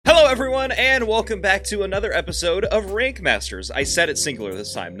everyone, and welcome back to another episode of Rank Masters. I said it singular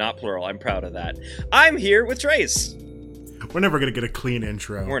this time, not plural. I'm proud of that. I'm here with Trace. We're never gonna get a clean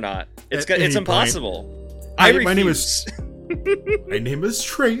intro. We're not. It's impossible. Hi, my name is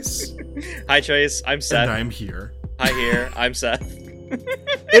Trace. Hi, Trace. I'm Seth. And I'm here. Hi, here. I'm Seth.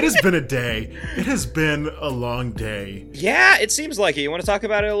 It has been a day. It has been a long day. Yeah, it seems like it. You want to talk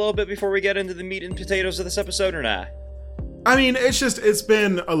about it a little bit before we get into the meat and potatoes of this episode, or not? I mean, it's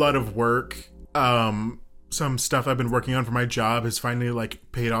been a lot of work. Some stuff I've been working on for my job has finally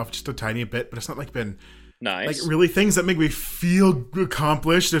paid off just a tiny bit, but it's not been nice. Really things that make me feel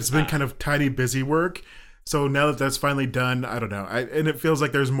accomplished. It's been kind of tiny busy work. So now that that's finally done, I don't know. And it feels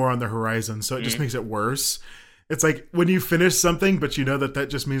like there's more on the horizon, so it just makes it worse. It's like when you finish something, but you know that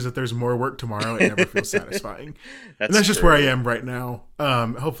just means that there's more work tomorrow. It never feels satisfying. That's just where I am right now.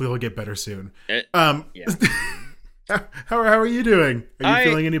 Hopefully it'll get better soon. Yeah. How are you doing? Are you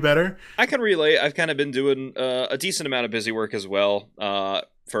feeling any better? I can relate. I've kind of been doing a decent amount of busy work as well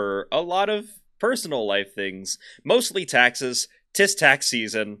for a lot of personal life things. Mostly taxes. 'Tis tax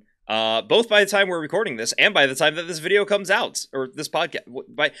season. Both by the time we're recording this and by the time that this video comes out, or this podcast,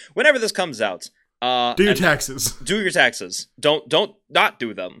 whenever this comes out. Do your taxes. Do your taxes. Don't not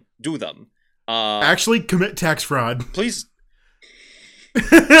do them. Do them. Actually commit tax fraud. Please.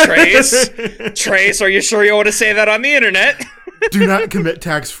 Trace, are you sure you want to say that on the internet? Do not commit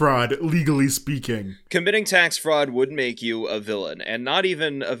tax fraud, legally speaking. Committing tax fraud would make you a villain, and not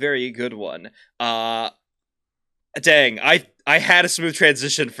even a very good one. Dang, I had a smooth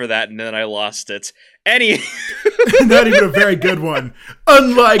transition for that, and then I lost it. Not even a very good one.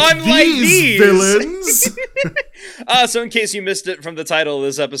 Unlike these villains. So in case you missed it from the title of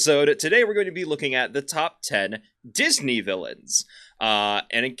this episode, today we're going to be looking at the top 10 Disney villains.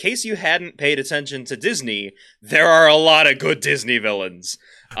 And in case you hadn't paid attention to Disney, there are a lot of good Disney villains.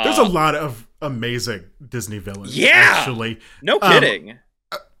 There's a lot of amazing Disney villains. Yeah, actually. No kidding.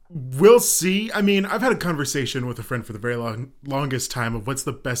 We'll see. I mean, I've had a conversation with a friend for the very longest time of what's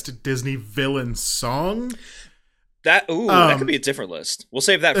the best Disney villain song. That could be a different list. We'll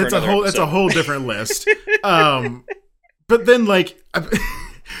save that for another episode. It's a whole different list. But then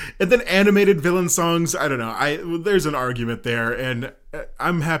and then animated villain songs, I don't know. There's an argument there, and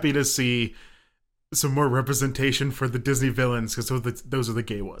I'm happy to see some more representation for the Disney villains because those are the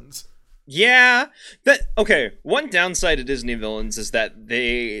gay ones. Yeah, one downside of Disney villains is that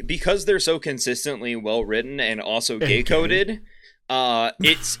because they're so consistently well written and also gay coded,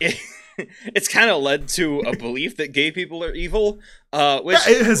 it's kind of led to a belief that gay people are evil, which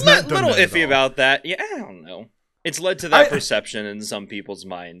it has not done little that iffy about that. Yeah, I don't know. It's led to that perception in some people's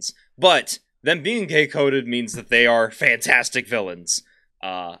minds, but them being gay coded means that they are fantastic villains.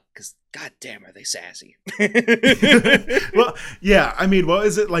 Because god damn, are they sassy? Well, yeah, I mean,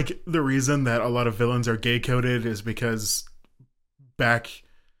 is it the reason that a lot of villains are gay coded is because back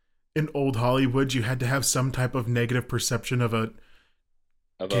in old Hollywood, you had to have some type of negative perception of a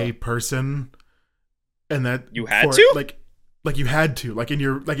gay person, and that you had to you had to in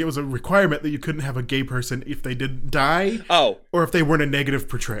your it was a requirement that you couldn't have a gay person if they didn't die, or if they weren't a negative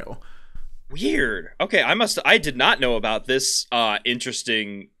portrayal. Weird. Okay, I did not know about this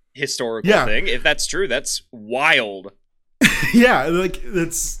interesting historical thing. If that's true, that's wild. Yeah,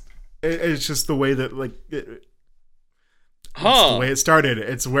 it's just the way that it's the way it started.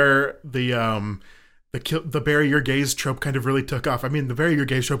 It's where the bury your gays trope kind of really took off. I mean, the bury your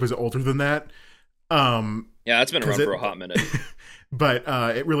gays trope is older than that. Yeah, it's been around for a hot minute. But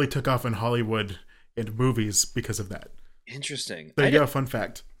it really took off in Hollywood and movies because of that. Interesting. There you go, fun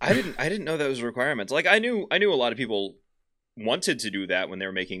fact. I didn't know that was a requirement. I knew a lot of people wanted to do that when they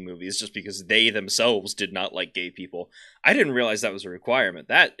were making movies just because they themselves did not like gay people. I didn't realize that was a requirement.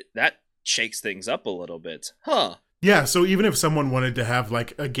 That shakes things up a little bit. Huh. Yeah, so even if someone wanted to have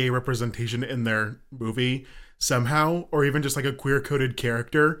a gay representation in their movie somehow, or even just a queer-coded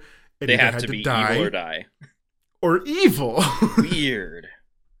character, they have to be evil or die. Or evil. Weird.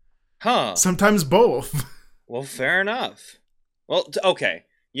 Huh. Sometimes both. Well, fair enough. Well, okay.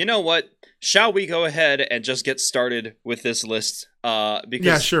 You know what? Shall we go ahead and just get started with this list? Because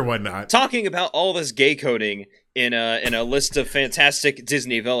yeah, sure, why not? Talking about all this gay coding in a list of fantastic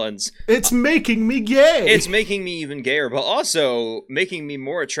Disney villains, it's making me gay. It's making me even gayer, but also making me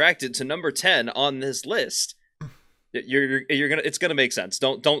more attracted to number 10 on this list. It's gonna make sense.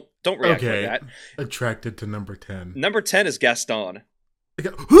 Don't react like that. Attracted to number 10. Number 10 is Gaston.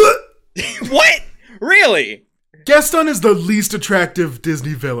 What? Really? Gaston is the least attractive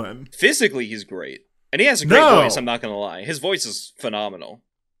Disney villain. Physically, he's great. And he has a great voice, I'm not going to lie. His voice is phenomenal.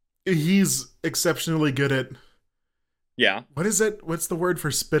 He's exceptionally good at Yeah. What is it? What's the word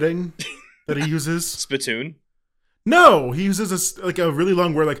for spitting that he uses? Spittoon. No, he uses like a really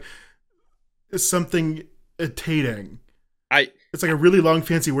long word, like something itating. It's like a really long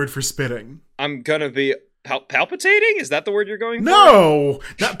fancy word for spitting. I'm gonna be palpitating. Is that the word you're going for? No,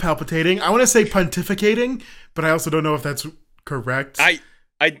 not palpitating. I want to say pontificating, but I also don't know if that's correct.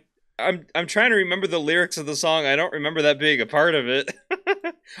 I'm trying to remember the lyrics of the song. I don't remember that being a part of it.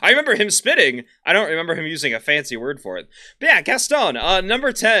 I remember him spitting. I don't remember him using a fancy word for it. But yeah, Gaston,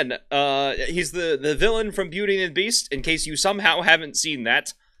 number 10. He's the villain from Beauty and the Beast, in case you somehow haven't seen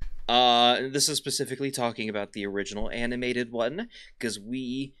that. This is specifically talking about the original animated one, because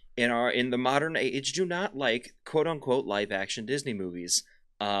we, in the modern age, do not like quote-unquote live-action Disney movies.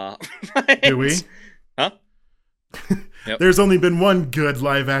 Do we? Huh? Yep. There's only been one good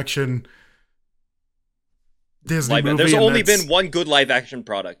live action Disney movie. There's only been one good live action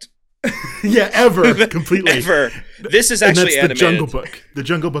product. Yeah, ever. Completely. Ever. This is actually and that's animated. The Jungle Book. The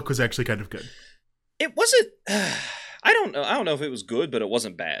Jungle Book was actually kind of good. It wasn't. I don't know if it was good, but it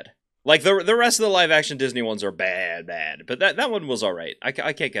wasn't bad. Like the rest of the live action Disney ones are bad, but that one was all right. I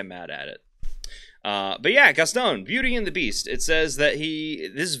can't get mad at it. But yeah, Gaston, Beauty and the Beast. It says that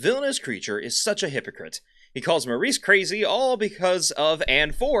this villainous creature is such a hypocrite. He calls Maurice crazy, all because of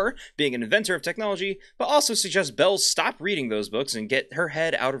and for being an inventor of technology, but also suggests Belle stop reading those books and get her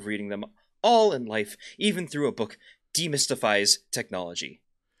head out of reading them. All in life, even through a book, demystifies technology.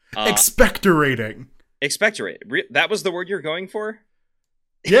 Expectorating. Expectorate. That was the word you're going for?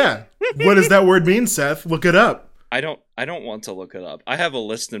 Yeah. What does that word mean, Seth? Look it up. I don't want to look it up. I have a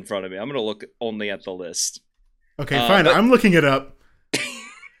list in front of me. I'm going to look only at the list. Okay, fine. I'm looking it up.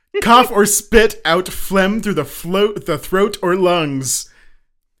 Cough or spit out phlegm through the throat or lungs.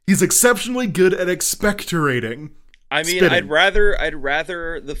 He's exceptionally good at expectorating. I mean, spitting. I'd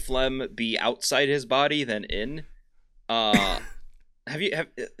rather the phlegm be outside his body than in.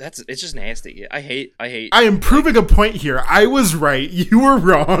 It's just nasty. I hate. I am proving a point here. I was right. You were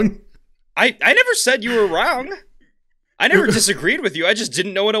wrong. I never said you were wrong. I never disagreed with you. I just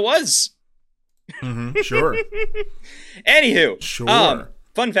didn't know what it was. Mm-hmm, sure. Anywho, sure.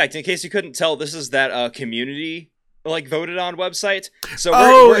 Fun fact, in case you couldn't tell, this is that community voted on website.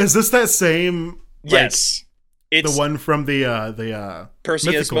 So is this that same? Yes, it's the one from the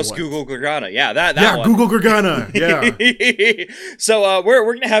Perseus must Google Gorgana. Yeah, that one. Google Gorgana. Yeah. So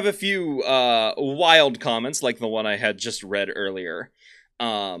we're gonna have a few wild comments like the one I had just read earlier,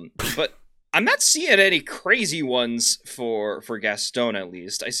 but I'm not seeing any crazy ones for Gaston. At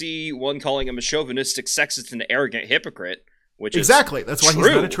least I see one calling him a chauvinistic, sexist, and arrogant hypocrite. Which exactly. Is that's why true.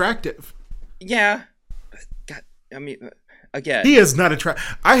 He's not attractive. Yeah. God, I mean, again. He is not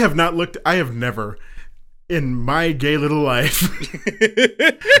attractive. I have never, in my gay little life,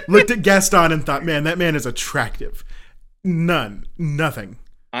 looked at Gaston and thought, man, that man is attractive. Nothing.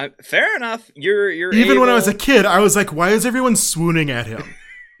 Fair enough. You're Even when I was a kid, I was like, why is everyone swooning at him?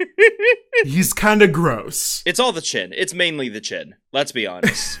 He's kind of gross. It's all the chin. It's mainly the chin. Let's be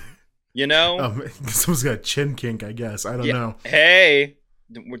honest. You know? Someone's got a chin kink, I guess. I don't know. Hey,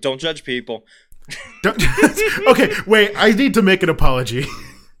 don't judge people. Okay, wait. I need to make an apology.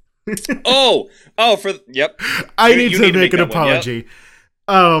 Yep. I need to make an apology.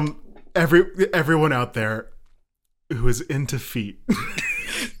 Yep. Everyone out there who is into feet.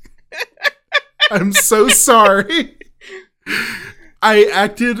 I'm so sorry. I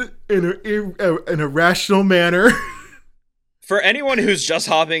acted in a rational manner. For anyone who's just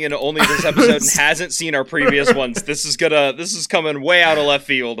hopping into only this episode and hasn't seen our previous ones, this is coming way out of left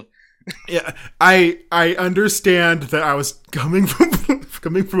field. Yeah, I understand that I was coming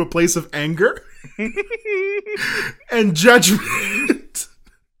from a place of anger and judgment,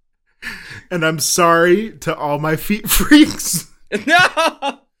 and I'm sorry to all my feet freaks.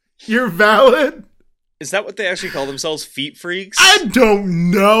 No, you're valid. Is that what they actually call themselves, feet freaks? I don't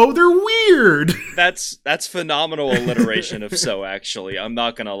know. They're weird. That's phenomenal alliteration, if so, actually. I'm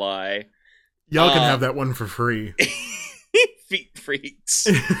not gonna lie. Y'all can have that one for free. Feet freaks.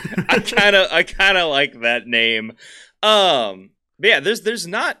 I kinda like that name. But yeah, there's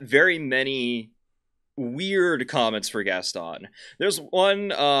not very many weird comments for Gaston. There's one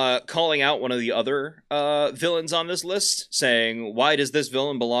calling out one of the other villains on this list, saying, why does this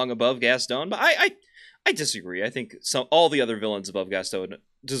villain belong above Gaston? But I disagree. I think all the other villains above Gaston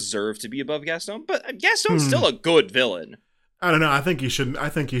deserve to be above Gaston, but Gaston's still a good villain. I don't know. I think he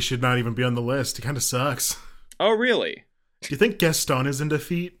should not even be on the list. He kind of sucks. Oh, really? Do you think Gaston is into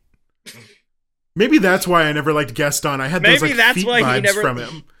feet? Maybe that's why I never liked Gaston. I had those feet vibes from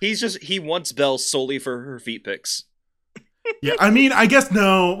him. He wants Belle solely for her feet pics. Yeah, I mean, I guess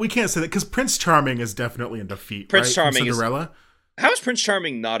no, we can't say that because Prince Charming is definitely in defeat. Prince right? Charming From Cinderella. How is Prince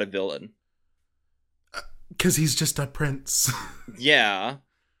Charming not a villain? Because he's just a prince. Yeah.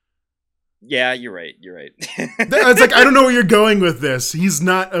 Yeah, you're right. You're right. It's like, I don't know where you're going with this. He's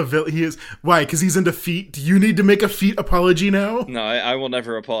not a villain. He is. Why? Because he's in defeat? Do you need to make a feet apology now? No, I will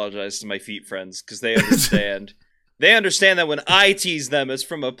never apologize to my feet friends because they understand. They understand that when I tease them, it's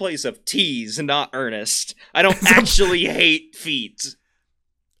from a place of tease, not earnest. I don't actually hate feet.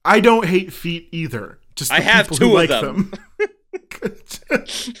 I don't hate feet either. Just the I have people two who of like them.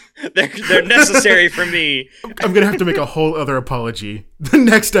 They're necessary for me. I'm gonna have to make a whole other apology the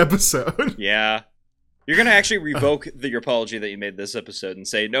next episode. Yeah. You're gonna actually revoke your apology that you made this episode and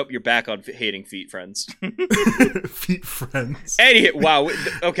say, nope, you're back on hating feet friends. Feet friends. Wow.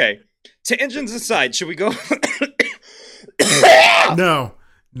 Okay. Tangents aside, should we go? No.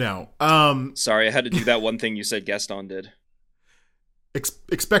 Sorry, I had to do that one thing you said Gaston did.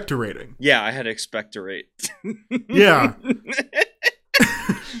 Expectorating. Yeah, I had to expectorate. Yeah.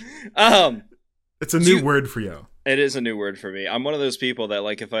 It's a new you, word for you. It is a new word for me. I'm one of those people that,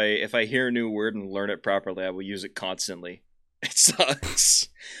 like, if I hear a new word and learn it properly, I will use it constantly. It sucks.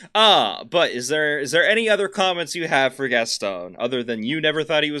 But is there any other comments you have for Gaston other than you never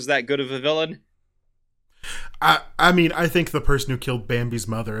thought he was that good of a villain? I mean, I think the person who killed Bambi's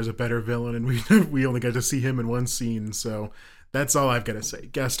mother is a better villain, and we only got to see him in one scene, so that's all I've got to say.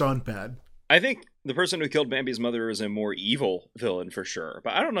 Gaston, bad. I think the person who killed Bambi's mother is a more evil villain for sure,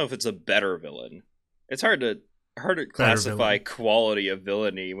 but I don't know if it's a better villain. It's hard to classify quality of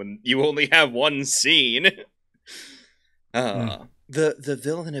villainy when you only have one scene. The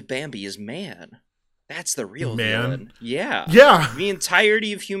villain of Bambi is man. That's the real villain. Yeah. Yeah. The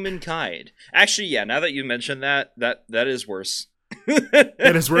entirety of humankind. Actually, yeah, now that you mention that is worse.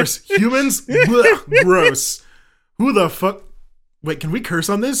 That is worse. Humans? Blech, gross. Who the fuck? Wait, can we curse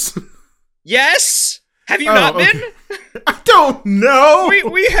on this? Yes! Have you not been? I don't know.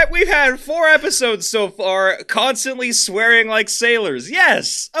 We've had 4 episodes so far, constantly swearing like sailors.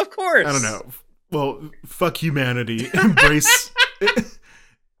 Yes, of course. I don't know. Well, fuck humanity.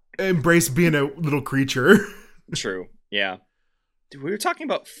 Embrace being a little creature. True. Yeah. Dude, we were talking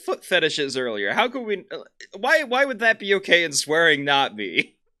about foot fetishes earlier. How could we? Why would that be okay and swearing not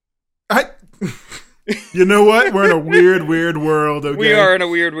be? You know what? We're in a weird world. Okay? We are in a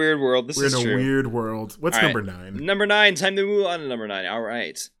weird world. We're in a weird world. What's all number right. 9? Number 9. Time to move on to number 9. All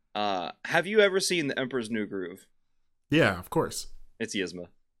right. Have you ever seen The Emperor's New Groove? Yeah, of course. It's Yzma.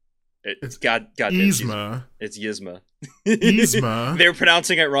 It's Yzma. It's Yzma. Yzma. They were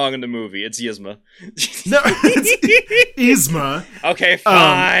pronouncing it wrong in the movie. It's Yzma. No, it's Yzma. Okay,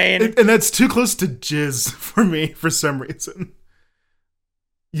 fine. And that's too close to jizz for me for some reason.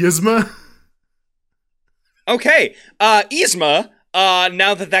 Yzma. Okay, Yzma.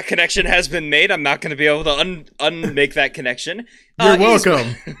 Now that connection has been made, I'm not going to be able to unmake that connection. You're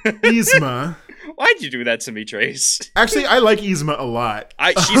welcome, Yzma. Why'd you do that to me, Trace? Actually, I like Yzma a lot.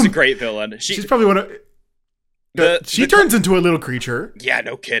 She's a great villain. She's probably one of... she turns into a little creature. Yeah,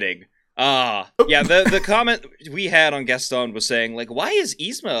 no kidding. Yeah, the comment we had on Gaston was saying, like, why is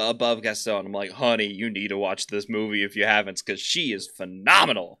Yzma above Gaston? I'm like, honey, you need to watch this movie if you haven't, because she is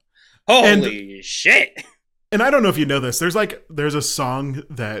phenomenal. Holy shit. And I don't know if you know this. There's a song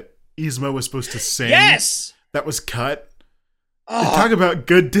that Yzma was supposed to sing. Yes! That was cut. Talk about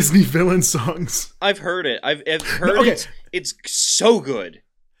good Disney villain songs. I've heard it. I've heard it. It's so good.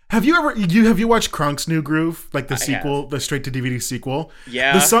 Have you watched Kronk's New Groove? Like the sequel, the straight to DVD sequel?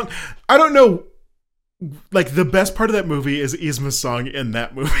 Yeah. The song, I don't know, like the best part of that movie is Yzma's song in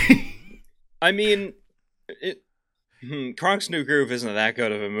that movie. I mean, Kronk's New Groove isn't that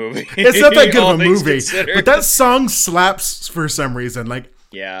good of a movie. It's not that good of a movie. But that song slaps for some reason. Like,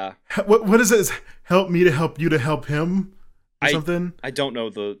 yeah. What is it? Help me to help you to help him? Something? I don't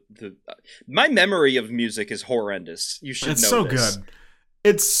know the my memory of music is horrendous. You should know this. It's so good.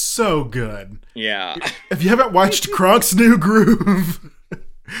 It's so good. Yeah. If you haven't watched Kronk's New Groove,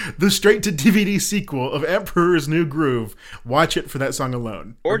 the straight to DVD sequel of Emperor's New Groove, watch it for that song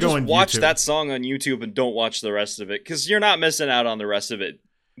alone. Or just watch that song on YouTube and don't watch the rest of it, because you're not missing out on the rest of it.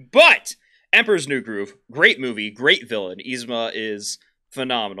 But Emperor's New Groove, great movie, great villain. Yzma is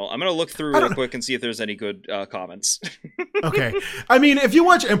phenomenal. I'm going to look through real quick and see if there's any good comments. Okay. I mean, if you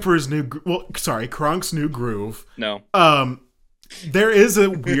watch Kronk's New Groove. No. There is a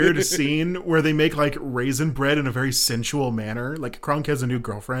weird scene where they make like raisin bread in a very sensual manner. Like Kronk has a new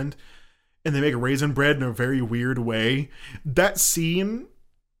girlfriend and they make raisin bread in a very weird way. That scene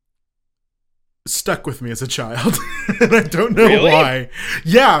stuck with me as a child. And I don't know Really? why.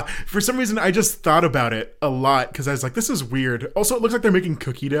 Yeah, for some reason I just thought about it a lot because I was like, this is weird. Also, it looks like they're making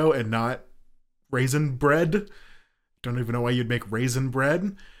cookie dough and not raisin bread. Don't even know why you'd make raisin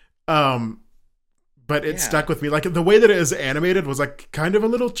bread. But it stuck with me. Like, the way that it was animated was like kind of a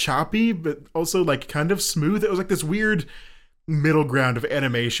little choppy, but also like kind of smooth. It was like this weird middle ground of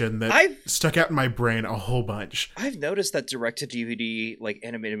animation that stuck out in my brain a whole bunch. I've noticed that direct-to-DVD, like,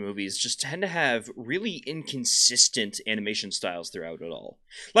 animated movies just tend to have really inconsistent animation styles throughout it all.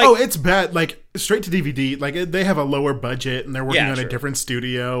 Like, oh, it's bad. Like, straight to DVD, like, they have a lower budget and they're working on a different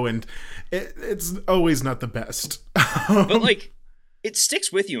studio, and it's always not the best. But, like, it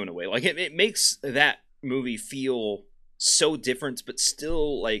sticks with you in a way. Like, it makes that movie feel so different, but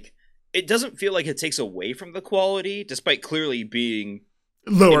still, like, it doesn't feel like it takes away from the quality, despite clearly being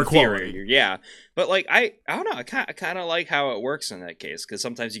lower inferior. quality. Yeah, but like I don't know. I kind of like how it works in that case, because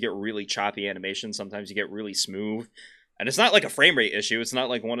sometimes you get really choppy animation, sometimes you get really smooth, and it's not like a frame rate issue. It's not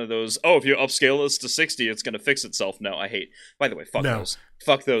like one of those, oh, if you upscale this to 60, it's gonna fix itself. No, I hate. By the way, fuck those.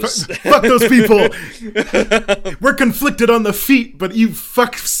 Fuck those. Fuck those people. We're conflicted on the feet, but you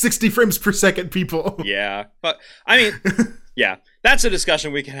fuck 60 frames per second people. Yeah, but I mean, yeah. That's a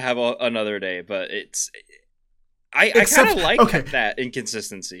discussion we can have another day, but I kind of like that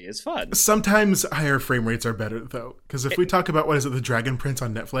inconsistency. It's fun. Sometimes higher frame rates are better, though, because if we talk about, what is it, the Dragon Prince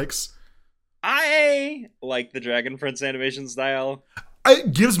on Netflix? I like the Dragon Prince animation style.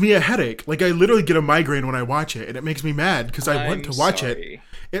 It gives me a headache. Like, I literally get a migraine when I watch it, and it makes me mad because I want to watch it.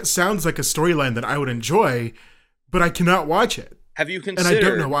 It sounds like a storyline that I would enjoy, but I cannot watch it. Have you considered, and I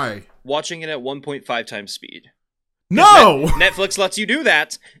don't know why, watching it at 1.5 times speed? No! Netflix lets you do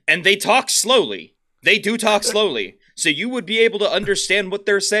that, and they talk slowly. They do talk slowly, so you would be able to understand what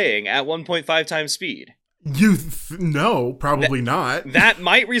they're saying at 1.5 times speed. No, probably not. That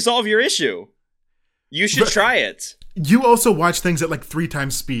might resolve your issue. You should try it. You also watch things at like 3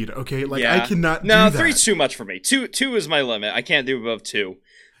 times speed, okay? Like, I cannot do that. No, 3's too much for me. Two is my limit. I can't do above 2.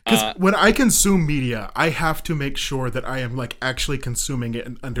 Because when I consume media, I have to make sure that I am like actually consuming it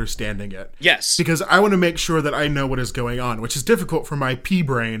and understanding it. Yes. Because I want to make sure that I know what is going on, which is difficult for my pea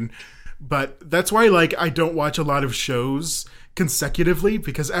brain. But that's why, like, I don't watch a lot of shows consecutively,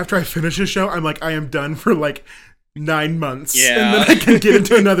 because after I finish a show, I'm like, I am done for like 9 months. Yeah. And then I can get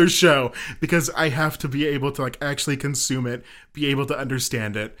into another show, because I have to be able to like actually consume it, be able to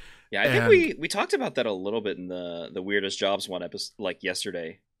understand it. Yeah, I think we talked about that a little bit in the Weirdest Jobs one episode, like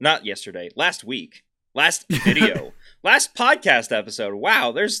yesterday. Not yesterday, last week. Last video. Last podcast episode.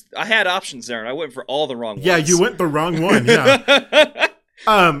 Wow, I had options there and I went for all the wrong ones. Yeah, you went the wrong one, yeah.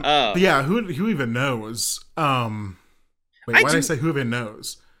 But yeah, who even knows? Wait, why did I say who even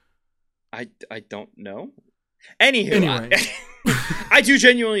knows? I don't know. Anywho, anyway. I do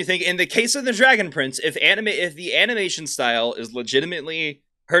genuinely think, in the case of the Dragon Prince, if the animation style is legitimately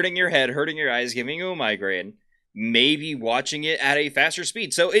hurting your head, hurting your eyes, giving you a migraine, maybe watching it at a faster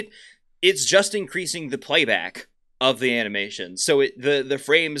speed. So it's just increasing the playback of the animation. So the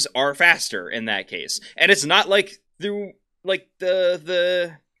frames are faster in that case. And it's not like through like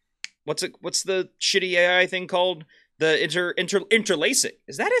the what's the shitty AI thing called? The interlacing.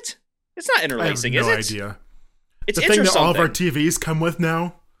 Is that it? It's not interlacing, is it? I have no idea. It's the thing that all of our TVs come with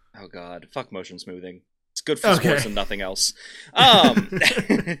now. Oh god, fuck motion smoothing. It's good for sports and nothing else.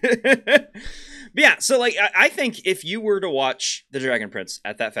 But yeah, so like I think if you were to watch The Dragon Prince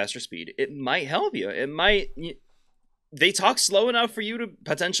at that faster speed, it might help you. They talk slow enough for you to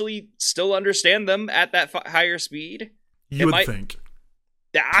potentially still understand them at that higher speed. You would think.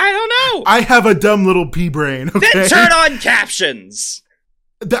 I don't know. I have a dumb little pea brain. Okay? Then turn on captions.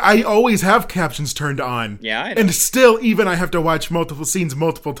 I always have captions turned on. Yeah, I know. And still, even I have to watch multiple scenes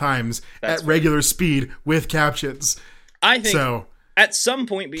multiple times at regular speed with captions. I think at some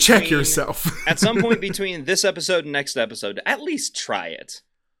point between... Check yourself. At some point between this episode and next episode, at least try it.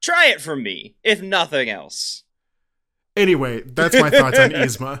 Try it for me, if nothing else. Anyway, that's my thoughts on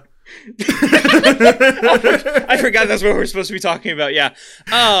Yzma. I forgot that's what we're supposed to be talking about, yeah.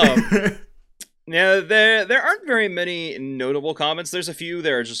 Now, there aren't very many notable comments. There's a few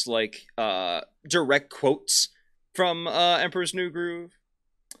that are just like direct quotes from Emperor's New Groove.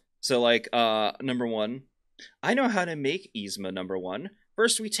 So like number 1, I know how to make Yzma number 1.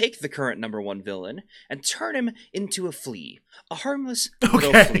 First, we take the current number 1 villain and turn him into a flea. A harmless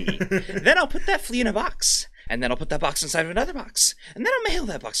little flea. Then I'll put that flea in a box. And then I'll put that box inside of another box. And then I'll mail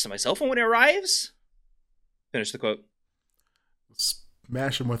that box to myself. And when it arrives... Finish the quote.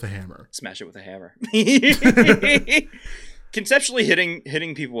 Smash him with a hammer. Smash it with a hammer. Conceptually,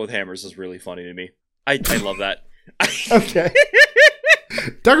 hitting people with hammers is really funny to me. I love that. Okay.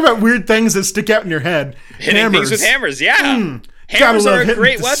 Talk about weird things that stick out in your head. Hitting Hammers. things with hammers, yeah. Gotta Hammers love are a hitting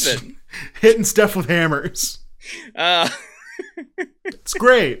great this- weapon. Hitting stuff with hammers. Uh, It's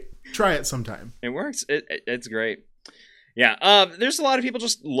great. Try it sometime. it works. It's great. Yeah. There's a lot of people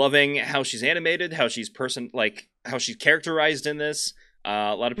just loving how she's animated, how she's how she's characterized in this.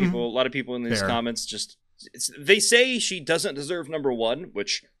 A lot of people in these Fair. comments just they say she doesn't deserve number 1,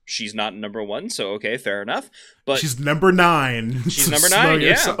 which she's not number 1. So okay, fair enough. But She's number 9. She's so number slow 9, yeah.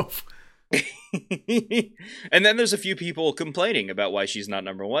 yourself. and then there's a few people complaining about why she's not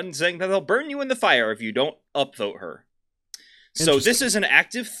number 1, saying that they'll burn you in the fire if you don't upvote her. So this is an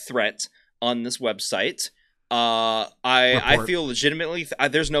active threat on this website. I Report. feel legitimately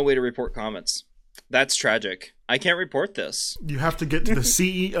there's no way to report comments. That's tragic. I can't report this. You have to get to the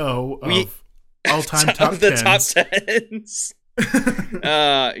CEO of We- all-time top Of the 10s. top 10s.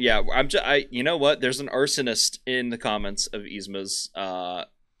 Yeah, you know what? There's an arsonist in the comments of Yzma's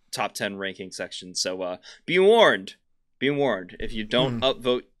top 10 ranking section. So be warned. Be warned. If you don't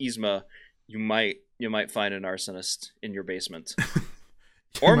upvote Yzma, you might find an arsonist in your basement.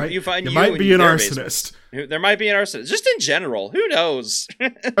 Or might- you find you you might in be an their arsonist. basement. There might be an arsonist. Just in general. Who knows?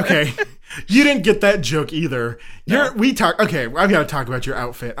 Okay, you didn't get that joke either. No. Okay, I've got to talk about your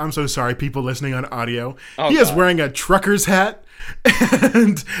outfit. I'm so sorry, people listening on audio. Oh, He is God. wearing a trucker's hat,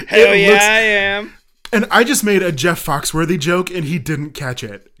 and Hell it yeah, looks- I am. And I just made a Jeff Foxworthy joke, and he didn't catch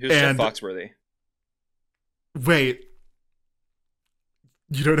it. Who's and Jeff Foxworthy? Wait,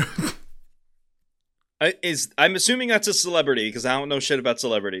 you don't know? I'm assuming that's a celebrity because I don't know shit about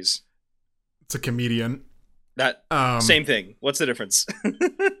celebrities. It's a comedian. That same thing. What's the difference?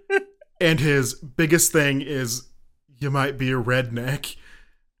 And his biggest thing is you might be a redneck.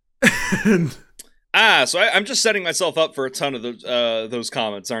 And So I'm just setting myself up for a ton of those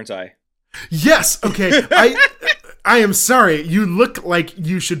comments, aren't I? yes, okay. I am sorry. You look like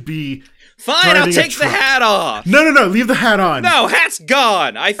you should be. Fine, I'll driving a take the truck. hat off. No, leave the hat on. No, hat's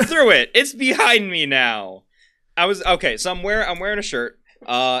gone. I threw it. It's behind me now. So I'm wearing a shirt.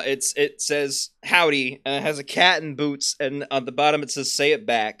 It says howdy, and it has a cat in boots, and on the bottom it says say it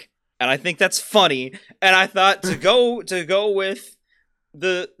back. And I think that's funny. And I thought to go with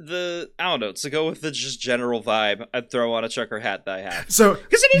the I don't know, to go with the just general vibe, I'd throw on a trucker hat that I have. So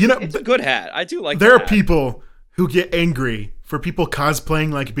Because it's a good hat. I do like there the are hat. people who get angry for people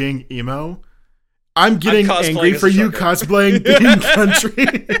cosplaying like being emo. I'm getting cosplaying angry as for a you trucker. cosplaying being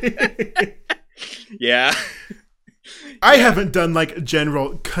country. Yeah. I haven't done like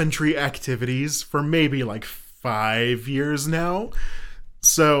general country activities for maybe like 5 years now.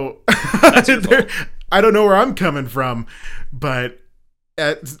 So your fault. I don't know where I'm coming from, but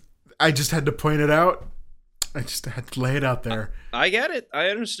I just had to point it out. I just had to lay it out there. I get it. I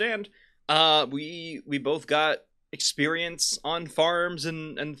understand. We both got experience on farms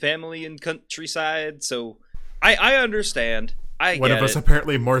and family and countryside, so I understand. I One get of us it.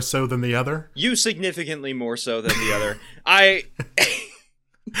 apparently more so than the other. You significantly more so than the other.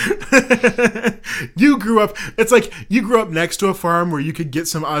 You grew up. It's like you grew up next to a farm where you could get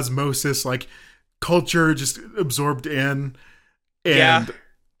some osmosis, like culture just absorbed in. And Yeah.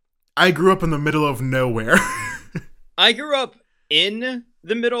 I grew up in the middle of nowhere. I grew up in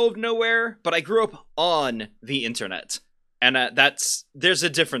the middle of nowhere, but I grew up on the internet. And there's a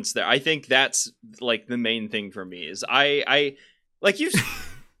difference there. I think that's like the main thing for me is I like you.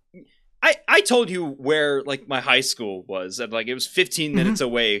 I told you where like my high school was, and like it was 15 minutes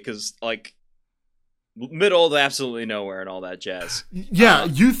away because like middle of absolutely nowhere and all that jazz. Yeah,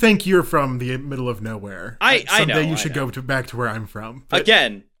 you think you're from the middle of nowhere. I know, Someday you I should know. go back to where I'm from. But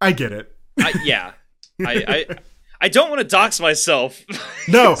Again, I get it. I don't want to dox myself.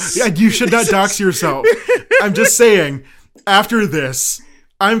 No, you should not dox yourself. I'm just saying, after this,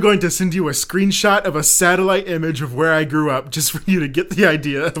 I'm going to send you a screenshot of a satellite image of where I grew up just for you to get the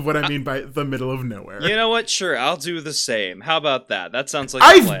idea of what I mean by the middle of nowhere. You know what? Sure, I'll do the same. How about that? That sounds like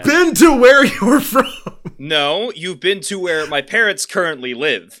a plan. I've been to where you're from. No, you've been to where my parents currently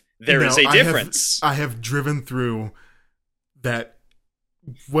live. There is No, a difference. I have driven through that.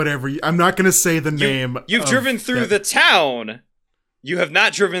 Whatever. I'm not going to say the name. You've of driven through the town. You have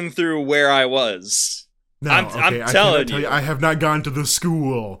not driven through where I was. No, I'm okay, I cannot telling tell you. I have not gone to the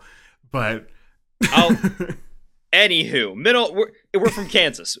school, but Anywho, we're from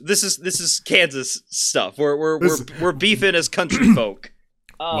Kansas. This is Kansas stuff. We're beefing as country folk.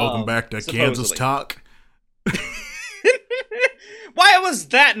 Welcome back to Kansas supposedly. Talk. Why was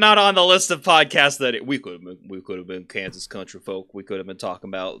that not on the list of podcasts that we could have been Kansas country folk? We could have been talking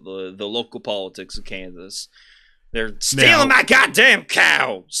about the local politics of Kansas. They're stealing my goddamn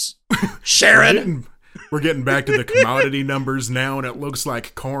cows, Sharon. We're getting back to the commodity numbers now, and it looks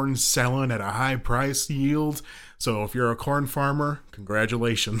like corn's selling at a high price yield. So if you're a corn farmer,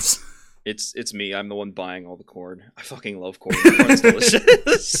 congratulations. It's me. I'm the one buying all the corn. I fucking love corn. Corn's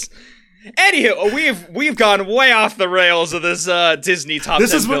delicious. Anywho, we've gone way off the rails of this Disney top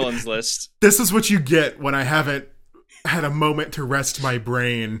 10 villains list. This is what you get when I haven't had a moment to rest my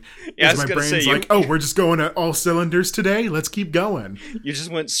brain. Yeah, my brain's like, oh, we're just going at all cylinders today. Let's keep going. You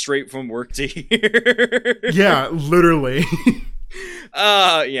just went straight from work to here. Yeah, literally.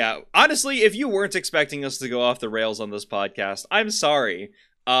 Yeah. Honestly, if you weren't expecting us to go off the rails on this podcast, I'm sorry.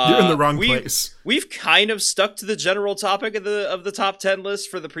 You're in the wrong place. We've kind of stuck to the general topic of the top 10 list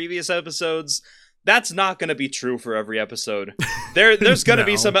for the previous episodes. That's not going to be true for every episode. There's going to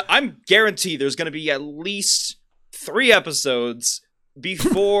be some. I'm guaranteed there's going to be at least 3 episodes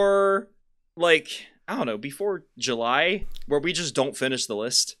before, like, I don't know, before July, where we just don't finish the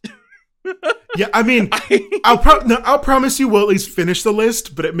list. Yeah, I mean, I'll promise you we'll at least finish the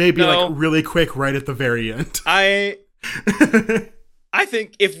list, but it may be like really quick right at the very end. I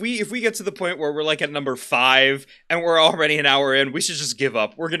think if we get to the point where we're like at number 5 and we're already an hour in, we should just give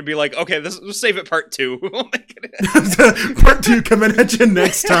up. We're gonna be like, okay, we'll save it part 2. Part 2 coming at you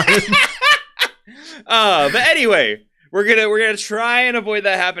next time. But anyway, we're gonna try and avoid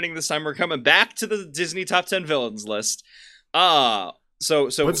that happening this time. We're coming back to the Disney top 10 villains list. So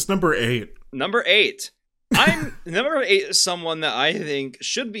what's number 8? Number 8. Number 8 is someone that I think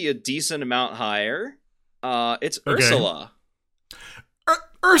should be a decent amount higher. It's Ursula.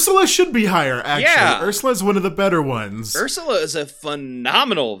 Ursula should be higher, actually. Yeah. Ursula's one of the better ones. Ursula is a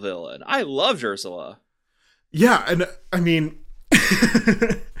phenomenal villain. I loved Ursula. Yeah, and I mean,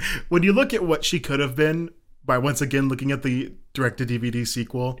 when you look at what she could have been, by once again looking at the direct-to-DVD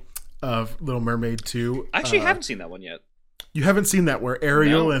sequel of Little Mermaid 2. I actually haven't seen that one yet. You haven't seen that, where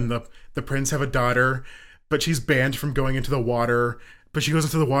Ariel and the prince have a daughter, but she's banned from going into the water, but she goes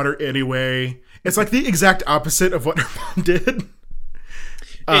into the water anyway. It's like the exact opposite of what her mom did.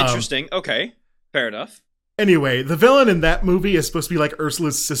 Interesting. Okay. Fair enough. Anyway, the villain in that movie is supposed to be like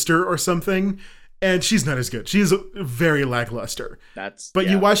Ursula's sister or something, and she's not as good. She's very lackluster. But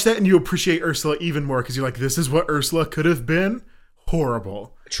you watch that and you appreciate Ursula even more because you're like, this is what Ursula could have been?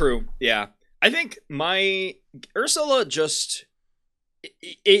 Horrible. True. Yeah. I think my Ursula just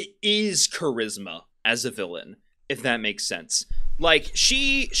it is charisma as a villain, if that makes sense. Like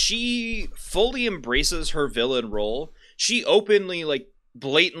she fully embraces her villain role. She openly, like,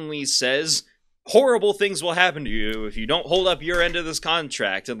 blatantly says horrible things will happen to you if you don't hold up your end of this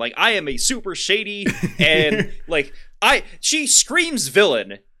contract, and like, I am a super shady and like she screams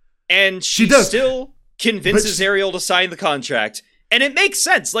villain, and she still convinces Ariel to sign the contract, and it makes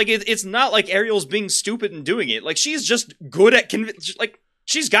sense. Like, it's not like Ariel's being stupid and doing it. Like, she's just good at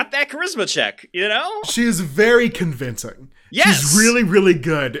she's got that charisma check, you know? She is very convincing. Yes. She's really, really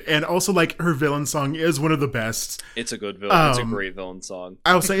good. And also, like, her villain song is one of the best. It's a good villain. It's a great villain song.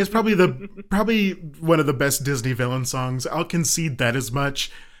 I'll say it's probably one of the best Disney villain songs. I'll concede that as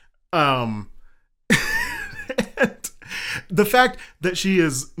much. And the fact that she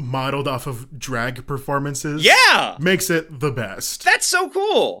is modeled off of drag performances makes it the best. That's so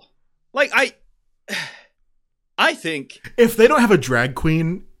cool. Like, I think if they don't have a drag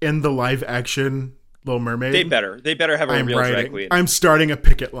queen in the live action Little Mermaid, they better have a real drag queen. I'm starting a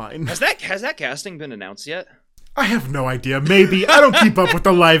picket line. Has that casting been announced yet? I have no idea. Maybe. I don't keep up with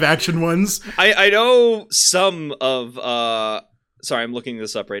the live action ones. I know some of sorry, I'm looking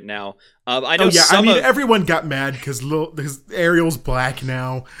this up right now. I know everyone got mad because Ariel's black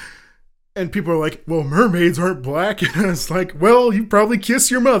now. And people are like, well, mermaids aren't black. And it's like, well, you probably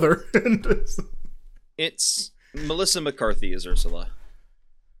kiss your mother. It's Melissa McCarthy as Ursula.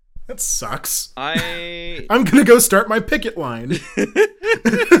 That sucks. I'm gonna go start my picket line.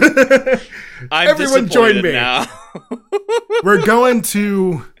 Everyone join me. Now. We're going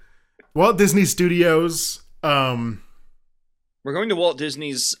to Walt Disney Studios. We're going to Walt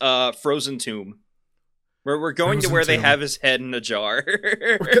Disney's Frozen Tomb. We're going to where they have his head in a jar.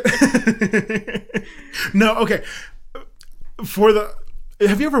 No, okay.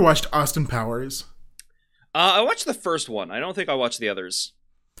 Have you ever watched Austin Powers? I watched the first one. I don't think I watched the others.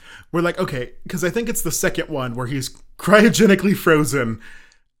 We're like, okay, because I think it's the second one where he's cryogenically frozen,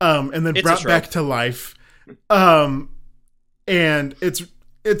 and then brought back to life, and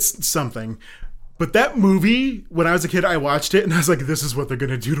it's something. But that movie, when I was a kid, I watched it and I was like, this is what they're going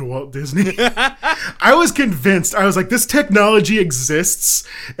to do to Walt Disney. I was convinced. I was like, this technology exists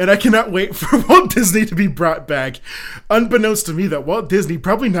and I cannot wait for Walt Disney to be brought back. Unbeknownst to me that Walt Disney,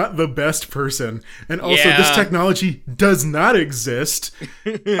 probably not the best person. And also this technology does not exist.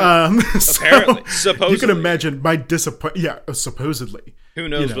 Apparently. Supposedly. You can imagine my disappointment. Yeah, supposedly. Who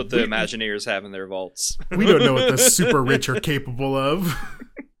knows what the Imagineers have in their vaults? We don't know what the super rich are capable of.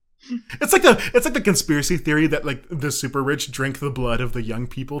 It's like the conspiracy theory that like the super rich drink the blood of the young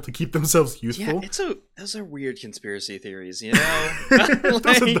people to keep themselves youthful. Yeah, those are weird conspiracy theories, you know.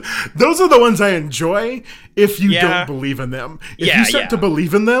 those are the ones I enjoy. If you don't believe in them, if you start to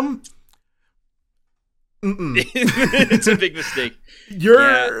believe in them, it's a big mistake.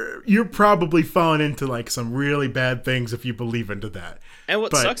 You're probably falling into like some really bad things if you believe into that. And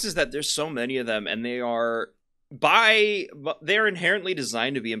what sucks is that there's so many of them, and they're inherently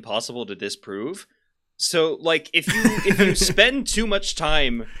designed to be impossible to disprove. So like if you spend too much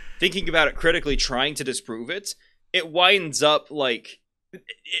time thinking about it critically, trying to disprove it, it winds up like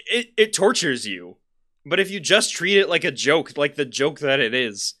it tortures you. But if you just treat it like a joke, like the joke that it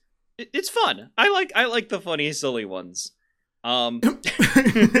is, it's fun. I like the funny, silly ones. I'm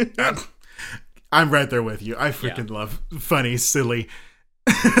right there with you. I freaking love funny, silly.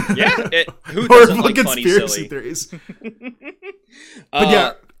 Who doesn't like funny, conspiracy silly theories?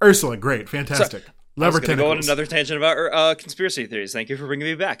 But Ursula, great, fantastic. Love her tentacles. Go on another tangent about conspiracy theories. Thank you for bringing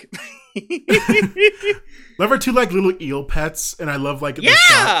me back. Love her two like little eel pets, and I love like the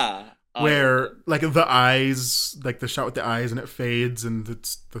shot where like the eyes, like the shot with the eyes, and it fades, and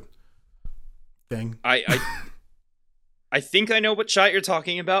it's the thing. I think I know what shot you're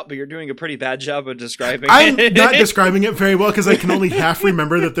talking about, but you're doing a pretty bad job of describing it. I'm not describing it very well because I can only half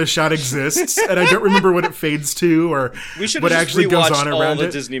remember that this shot exists, and I don't remember what it fades to or what actually goes on around it. We should have all the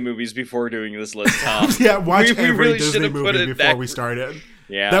Disney movies before doing this list, Tom. Yeah, watch every really Disney movie before we started.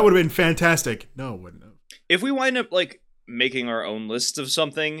 Yeah. That would have been fantastic. No, it wouldn't have. If we wind up like making our own list of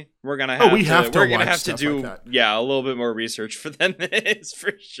something, we're gonna have to do like a little bit more research for than this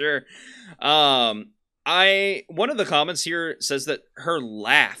for sure. One of the comments here says that her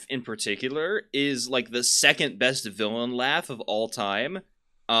laugh in particular is like the second best villain laugh of all time.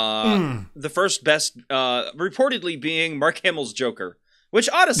 The first best reportedly being Mark Hamill's Joker, which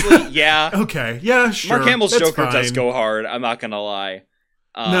honestly, okay, yeah, sure. Mark Hamill's Joker does go hard. I'm not gonna lie.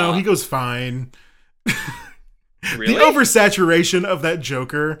 No, he goes fine. Really? The oversaturation of that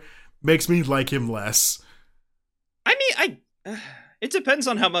Joker makes me like him less. I mean, it depends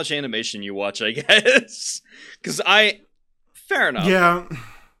on how much animation you watch, I guess. Because fair enough. Yeah.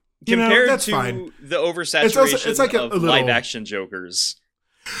 Compared that's to fine. The oversaturation it's like of live-action Jokers.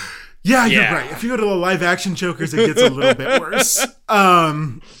 Yeah, you're right. If you go to the live-action Jokers, it gets a little bit worse.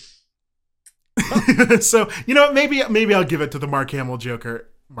 So, maybe I'll give it to the Mark Hamill Joker.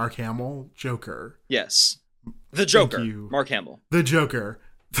 Mark Hamill Joker. Yes. The Joker. Mark Hamill. The Joker.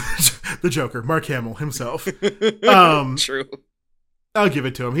 The Joker. Mark Hamill himself. True. I'll give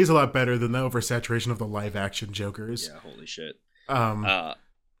it to him. He's a lot better than the oversaturation of the live-action Jokers. Yeah, holy shit. But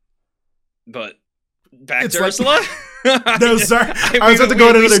back to Ursula? No, sorry. I was about to go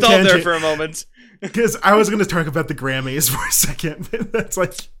on another tangent there for a moment. Because I was going to talk about the Grammys for a second. That's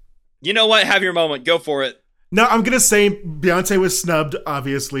like... You know what? Have your moment. Go for it. No, I'm going to say Beyonce was snubbed,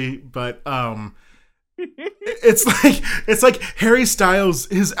 obviously, but it's like Harry Styles,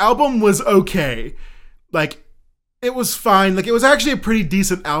 his album was okay. Like, it was fine. Like, it was actually a pretty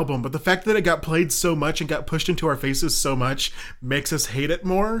decent album, but the fact that it got played so much and got pushed into our faces so much makes us hate it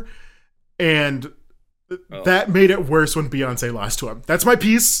more. And that made it worse when Beyonce lost to him. That's my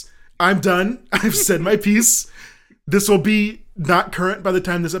piece. I'm done. I've said my piece. This will be not current by the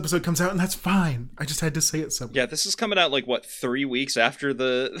time this episode comes out, and that's fine. I just had to say it somewhere. Yeah, this is coming out like, 3 weeks after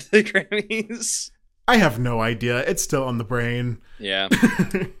the Grammys? I have no idea. It's still on the brain. Yeah.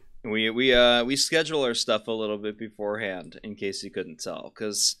 We schedule our stuff a little bit beforehand, in case you couldn't tell,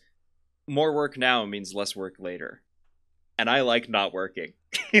 because more work now means less work later. And I like not working.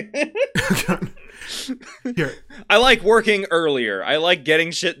 Here. I like working earlier. I like getting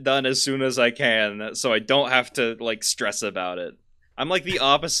shit done as soon as I can, so I don't have to like stress about it. I'm like the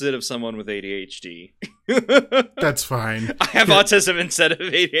opposite of someone with ADHD. That's fine. I have autism instead of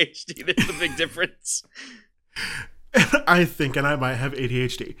ADHD. There's a big difference. I think, and I might have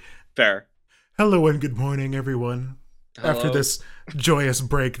ADHD. Fair. Hello and good morning, everyone. Hello. After this joyous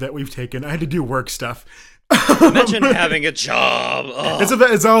break that we've taken, I had to do work stuff. Imagine having a job. Ugh.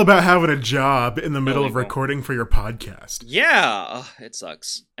 It's all about having a job in the middle of Illegal. recording for your podcast. Yeah, it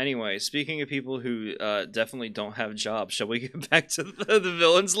sucks. Anyway, speaking of people who definitely don't have jobs, shall we get back to the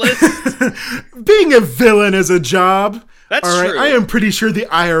villains list? Being a villain is a job. That's all right. true. I am pretty sure the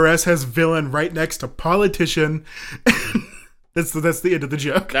IRS has villain right next to politician. That's the end of the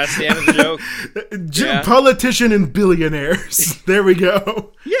joke. That's the end of the joke. Yeah. Politician and billionaires. There we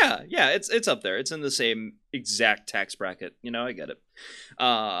go. Yeah, it's up there. It's in the same exact tax bracket. I get it.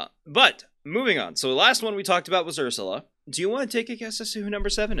 But moving on. So the last one we talked about was Ursula. Do you want to take a guess as to who number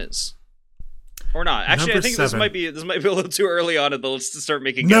 7 is? Or not? Actually, Number I think 7. this might be a little too early on in the list to start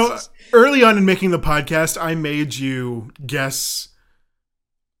making No, guesses. early on in making the podcast, I made you guess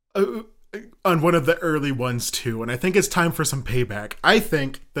on one of the early ones too, and I think it's time for some payback. I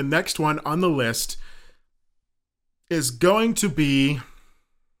think the next one on the list is going to be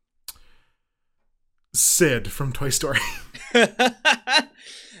Sid from Toy Story.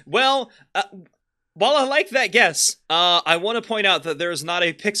 Well, while I like that guess, I want to point out that there is not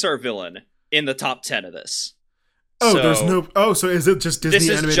a Pixar villain in the top 10 of this. Oh, So, there's no. Oh, so is it just Disney This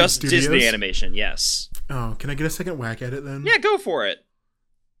is Animated just Studios? Disney animation, yes. Oh, can I get a second whack at it then? Yeah, go for it.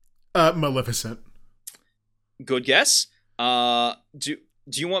 Maleficent. Good guess.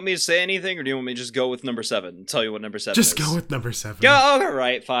 Do you want me to say anything, or do you want me to just go with number 7 and tell you what number 7 is? Just go with number 7. Go, all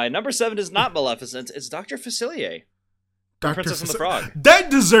right, fine. Number 7 is not Maleficent, it's Dr. Facilier. Princess and the Frog. That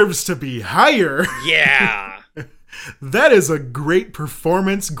deserves to be higher. Yeah. That is a great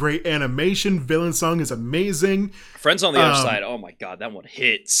performance, great animation. Villain song is amazing. Friends on the Other Side. Oh my god, that one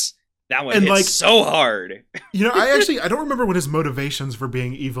hits. That one and, hits like, so hard. I don't remember what his motivations for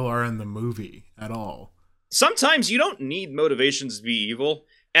being evil are in the movie at all. Sometimes you don't need motivations to be evil.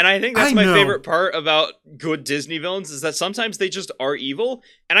 And I think that's I my know. favorite part about good Disney villains is that sometimes they just are evil.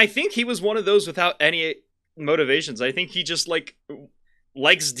 And I think he was one of those without any motivations. I think he just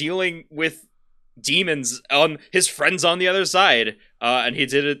likes dealing with demons on his friends on the other side. And he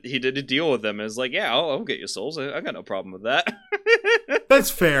did a deal with them. And it's like, yeah, I'll get your souls. I got no problem with that. That's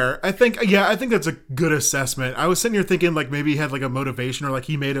fair. I think that's a good assessment. I was sitting here thinking like maybe he had like a motivation or like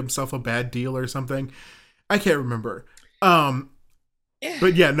he made himself a bad deal or something. I can't remember. Yeah.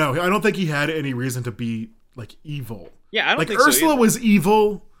 But yeah, no, I don't think he had any reason to be like evil. Yeah, I don't like think Ursula so either. was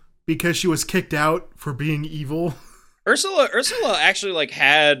evil because she was kicked out for being evil. Ursula actually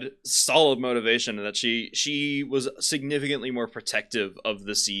had solid motivation in that she was significantly more protective of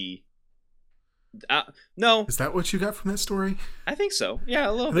the sea. No, Is that what you got from that story? I think so. Yeah,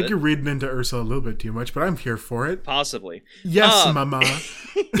 a little I think bit. you're reading into Ursula a little bit too much, but I'm here for it. Possibly. Yes, mama.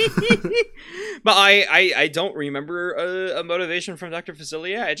 But I don't remember a motivation from Dr.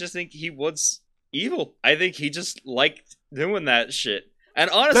 Facilier. I just think he was evil. I think he just liked doing that shit. And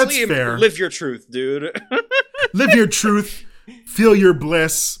honestly, That's fair. live your truth, dude. Live your truth. Feel your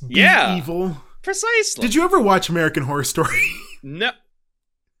bliss. Be Yeah. evil. Precisely. Did you ever watch American Horror Story? No.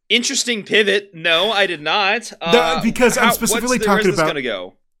 Interesting pivot. No, I did not. Because I'm specifically talking where's this about gonna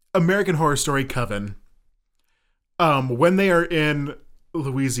go? American Horror Story Coven. When they are in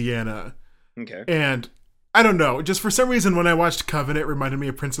Louisiana. Okay. And I don't know, just for some reason when I watched Coven, it reminded me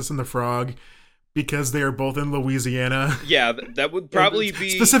of Princess and the Frog because they are both in Louisiana. Yeah, that would probably be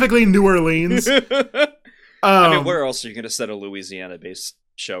Specifically New Orleans. I mean, where else are you going to set a Louisiana-based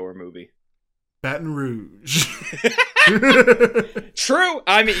show or movie? Baton Rouge. True.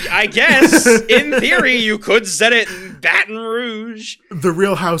 I mean, I guess in theory you could set it in Baton Rouge. The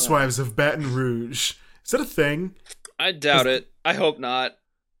Real Housewives of Baton Rouge. Is that a thing? I doubt it. I hope not.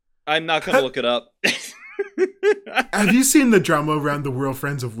 I'm not going to look it up. Have you seen the drama around the Real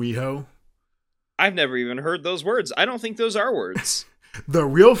Friends of WeHo? I've never even heard those words. I don't think those are words. The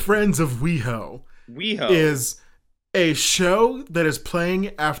Real Friends of WeHo WeHo is a show that is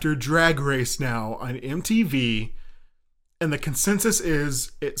playing after Drag Race now on MTV, and the consensus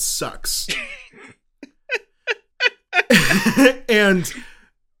is it sucks. And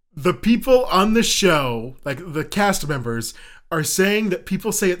the people on the show, like the cast members, are saying that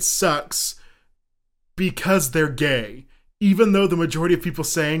people say it sucks because they're gay, even though the majority of people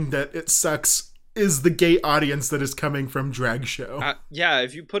saying that it sucks is the gay audience that is coming from drag show. yeah,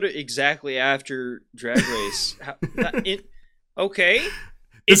 if you put it exactly after Drag Race. Okay.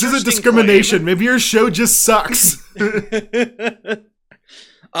 This isn't discrimination. Maybe your show just sucks. Again,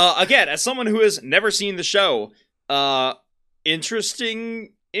 as someone who has never seen the show, interesting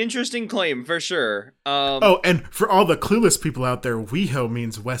claim for sure. And for all the clueless people out there, WeHo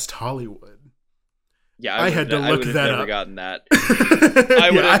means West Hollywood. Yeah, I had to look that never up. Gotten that.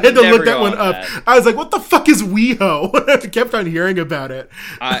 I had to look that one up. I was like, "What the fuck is WeHo?" I kept on hearing about it.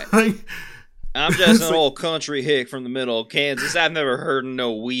 I'm just It's an like- old country hick from the middle of Kansas. I've never heard of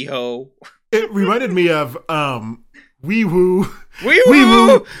no WeHo. It reminded me of Wee Woo. Wee Wee woo!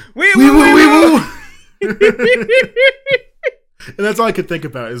 Woo! Wee Wee woo! Woo! Wee Wee Woo! And that's all I could think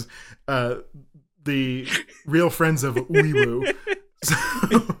about is the real friends of Wee Woo. So,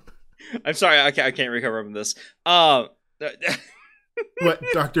 I'm sorry, I can't recover from this. what,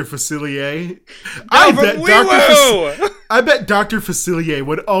 Dr. Facilier? I bet Dr. Facilier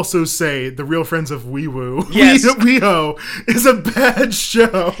would also say the real friends of Wee Woo. Yes. Wee-Ho is a bad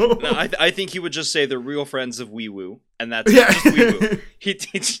show. No, I think he would just say the real friends of Wee Woo, and that's Yeah. just Wee Woo.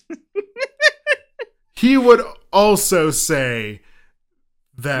 He would also say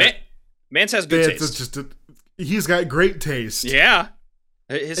that Mance has good it's taste. he's got great taste. Yeah.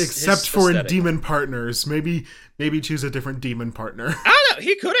 Except his for in aesthetic. demon partners. Maybe choose a different demon partner. I don't know.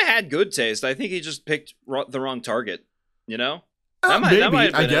 He could have had good taste. I think he just picked the wrong target. You know? That might have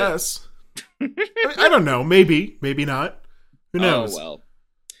maybe, been I guess. I don't know. Maybe not. Who knows? Oh,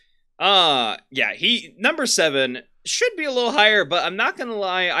 well. Yeah, he number 7 should be a little higher, but I'm not gonna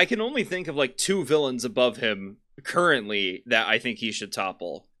lie, I can only think of like 2 villains above him currently that I think he should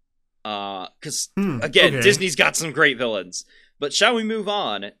topple. Because again, okay. Disney's got some great villains. But shall we move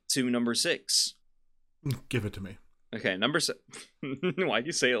on to number 6? Give it to me. Okay, number 7. Why'd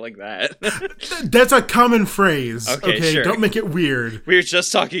you say it like that? That's a common phrase. Okay, sure. Don't make it weird. We were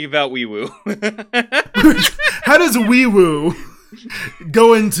just talking about Wee Woo. How does Wee Woo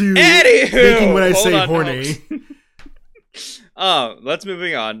go into Anywho, making when I hold say on, horny? Let's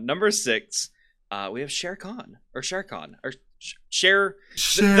moving on. Number 6, we have Shere Khan or Shere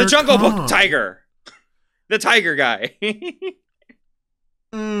the Jungle Book tiger, the tiger guy.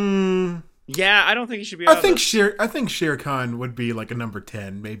 Yeah, I don't think he should be. I think Shere Khan would be like a number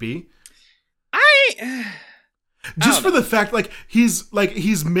 10, maybe. Just for the fact, like he's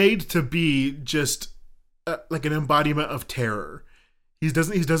made to be just like an embodiment of terror. He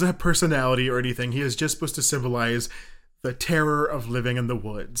doesn't have personality or anything. He is just supposed to symbolize the terror of living in the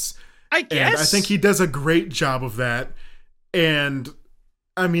woods. I guess. And I think he does a great job of that. And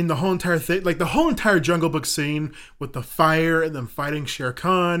I mean, the whole entire thing, like the whole entire Jungle Book scene with the fire and them fighting Shere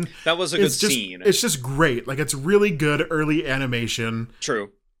Khan. That was a good scene. It's just great. Like, it's really good early animation.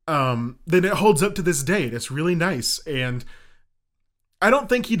 True. Then it holds up to this day. And it's really nice. And I don't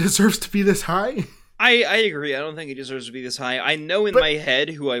think he deserves to be this high. I agree. I don't think he deserves to be this high. I know in my head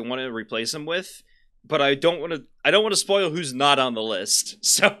who I want to replace him with, but I don't want to spoil who's not on the list.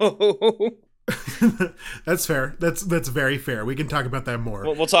 So That's fair. That's very fair. We can talk about that more.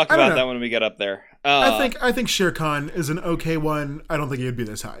 we'll talk about that when we get up there. I think Shere Khan is an okay one. I don't think he would be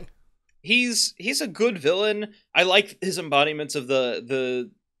this high. He's a good villain. I like his embodiments of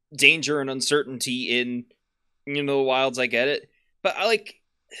the danger and uncertainty in the wilds. I get it, but I like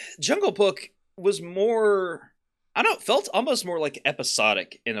Jungle Book was more. Felt almost more like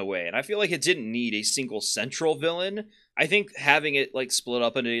episodic in a way, and I feel like it didn't need a single central villain. I think having it like split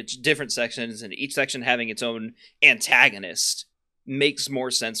up into different sections and each section having its own antagonist makes more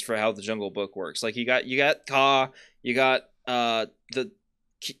sense for how the Jungle Book works. Like you got Kaa, you got the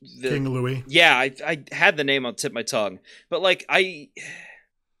King Louis. Yeah, I had the name on the tip of my tongue, but like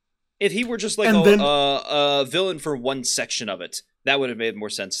if he were just like a villain for one section of it, that would have made more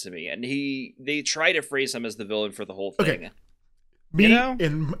sense to me. And they try to phrase him as the villain for the whole thing.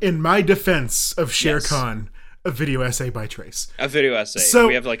 Okay. In my defense of Shere Khan, a video essay by Trace. A video essay. So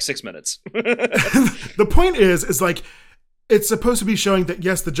we have like 6 minutes. The point is like it's supposed to be showing that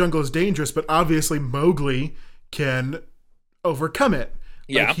yes, the jungle is dangerous, but obviously Mowgli can overcome it.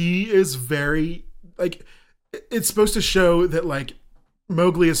 Yeah. Like, he is very like it's supposed to show that like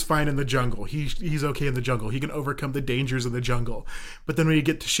Mowgli is fine in the jungle. He's okay in the jungle. He can overcome the dangers of the jungle. But then when you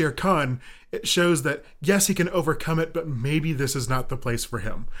get to Shere Khan, it shows that yes, he can overcome it, but maybe this is not the place for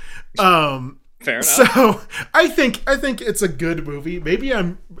him. Fair enough. So I think it's a good movie. Maybe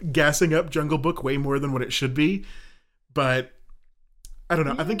I'm gassing up Jungle Book way more than what it should be, but I don't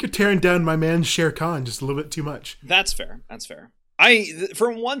know. I think you're tearing down my man Shere Khan just a little bit too much. That's fair.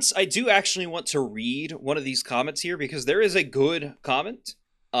 For once, I do actually want to read one of these comments here because there is a good comment,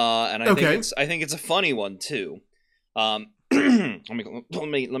 and I think it's a funny one too. Let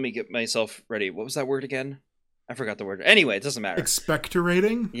me get myself ready. What was that word again? I forgot the word. Anyway, it doesn't matter.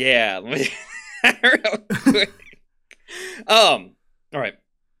 Expectorating? Yeah. Let me. Real quick. All right.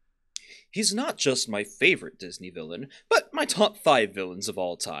 He's not just my favorite Disney villain, but my top 5 villains of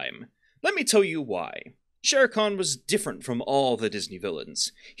all time. Let me tell you why. Shere Khan was different from all the Disney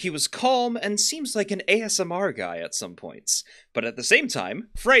villains. He was calm and seems like an ASMR guy at some points, but at the same time,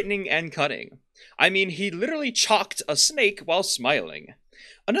 frightening and cunning. I mean, he literally chalked a snake while smiling.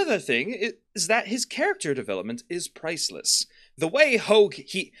 Another thing is that his character development is priceless. The way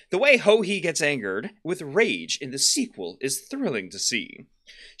Ho-He gets angered with rage in the sequel is thrilling to see.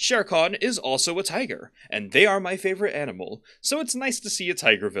 Shere Khan is also a tiger, and they are my favorite animal, so it's nice to see a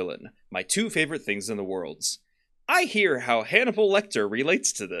tiger villain, my two favorite things in the world. I hear how Hannibal Lecter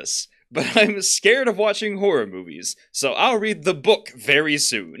relates to this, but I'm scared of watching horror movies, so I'll read the book very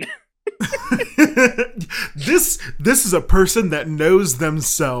soon. This is a person that knows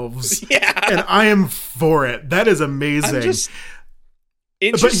themselves. Yeah. And I am for it. That is amazing. I'm just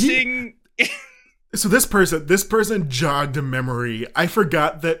interesting. So this person jogged a memory. I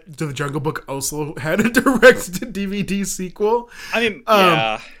forgot that The Jungle Book also had a direct-to-DVD sequel. I mean,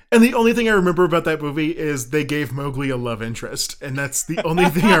 yeah. And the only thing I remember about that movie is they gave Mowgli a love interest, and that's the only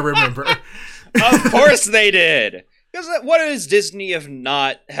thing I remember. Of course they did. Because what is Disney if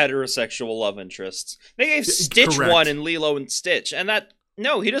not heterosexual love interests? They gave Stitch Correct. one in Lilo and Stitch, and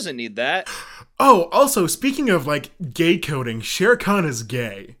no, he doesn't need that. Oh, also, speaking of, like, gay coding, Shere Khan is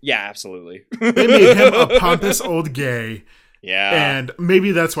gay. Yeah, absolutely. They made him a pompous old gay. Yeah. And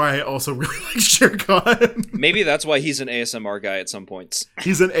maybe that's why I also really like Shere Khan. Maybe that's why he's an ASMR guy at some points.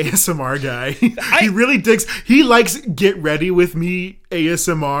 He's an ASMR guy. He really digs. He likes Get Ready With Me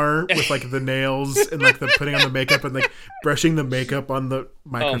ASMR with like the nails and like the putting on the makeup and like brushing the makeup on the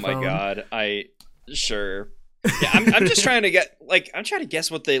microphone. Oh my god. Sure. Yeah, I'm just trying to I'm trying to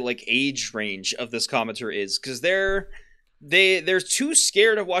guess what the like age range of this commenter is, because they're too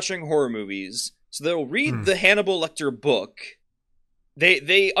scared of watching horror movies. So they'll read the Hannibal Lecter book.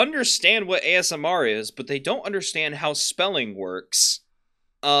 They understand what ASMR is, but they don't understand how spelling works.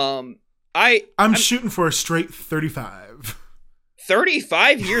 I'm shooting for a straight 35.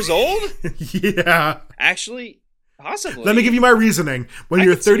 35 years old? Yeah. Actually, possibly. Let me give you my reasoning. When I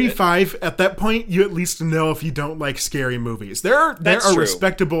you're can see 35, at that point, you at least know if you don't like scary movies. There are true.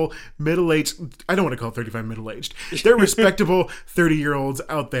 respectable middle-aged... I don't want to call 35 middle-aged. There are respectable 30-year-olds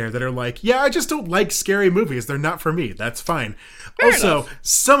out there that are like, yeah, I just don't like scary movies. They're not for me. That's fine. Fair also, enough.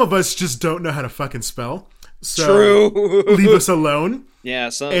 some of us just don't know how to fucking spell. So True. leave us alone. Yeah,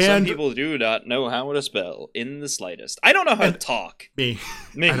 some And- people do not know how to spell in the slightest. I don't know how to talk. Me.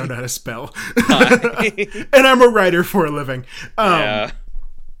 Me. I don't know how to spell. Hi. And I'm a writer for a living. Yeah.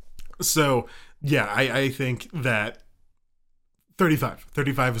 So, yeah, I think that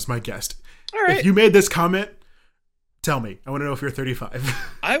 35 is my guess. All right. If you made this comment, tell me. I want to know if you're 35.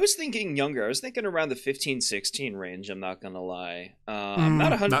 I was thinking younger. I was thinking around the 15, 16 range, I'm not going to lie. I'm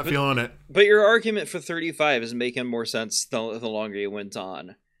not 100. Not feeling it. But your argument for 35 is making more sense the longer you went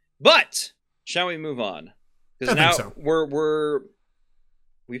on. But, shall we move on? Because I now think so.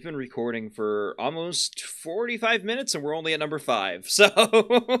 We've been recording for almost 45 minutes and we're only at number 5. So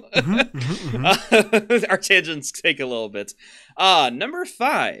our tangents take a little bit. Number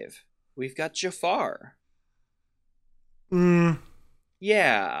 5, we've got Jafar.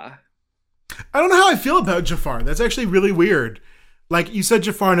 Yeah. I don't know how I feel about Jafar. That's actually really weird. Like, you said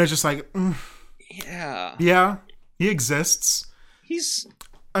Jafar, and I was just like, yeah, he exists.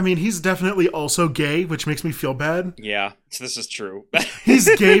 I mean, he's definitely also gay, which makes me feel bad. Yeah, this is true.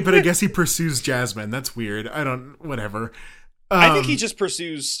 He's gay, but I guess he pursues Jasmine. That's weird. Whatever. I think he just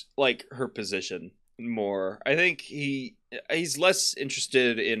pursues, like, her position more. I think he's less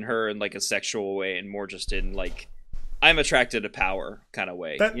interested in her in, like, a sexual way and more just in, like, I'm attracted to power kind of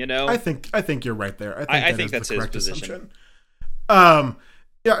way, you know? I think you're right there. I think that's his position. Yeah,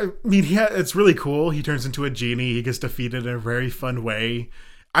 I mean, it's really cool. He turns into a genie. He gets defeated in a very fun way.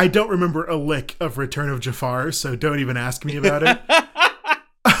 I don't remember a lick of Return of Jafar, so don't even ask me about it.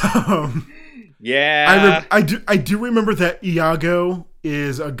 Yeah. I do remember that Iago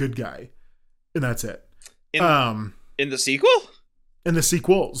is a good guy, and that's it. In the sequel? In the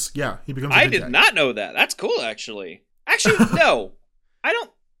sequels, yeah, he becomes a good guy. I did not know that. That's cool, actually. Actually, no. I don't...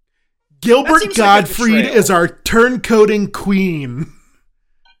 Gilbert Gottfried is our turncoating queen.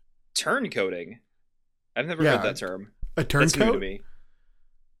 Turncoating? I've never heard that term. A turncoat? That's new to me.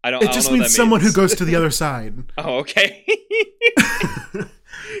 It just means someone who goes to the other side. Oh, okay.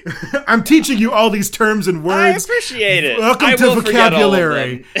 I'm teaching you all these terms and words. I appreciate it. Welcome to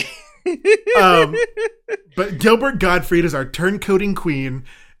vocabulary. But Gilbert Gottfried is our turncoating queen,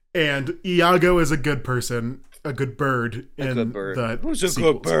 and Iago is a good person, a good bird. A good bird. Who's a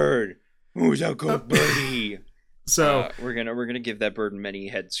good bird? Who's a good birdie? So we're gonna give that bird many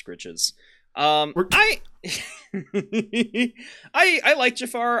head scritches. I like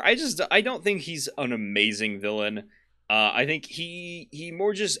Jafar. I don't think he's an amazing villain. I think he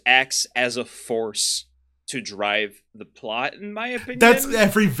more just acts as a force to drive the plot, in my opinion. That's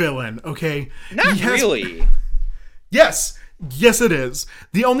every villain, okay? Not really. Yes. Yes, it is.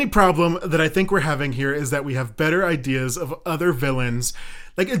 The only problem that I think we're having here is that we have better ideas of other villains.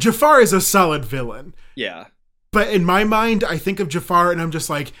 Like, Jafar is a solid villain. Yeah. But in my mind, I think of Jafar and I'm just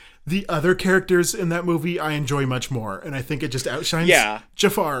like, the other characters in that movie I enjoy much more. And I think it just outshines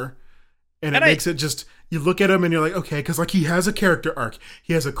Jafar. And it makes it just, you look at him and you're like, okay, because like he has a character arc.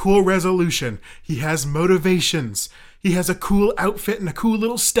 He has a cool resolution. He has motivations. He has a cool outfit and a cool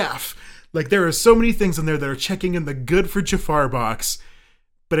little staff. Like, there are so many things in there that are checking in the good for Jafar box.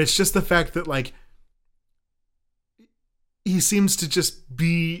 But it's just the fact that, like, he seems to just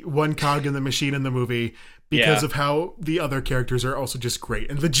be one cog in the machine in the movie because of how the other characters are also just great.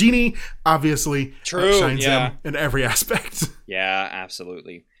 And the genie obviously shines him in every aspect. Yeah,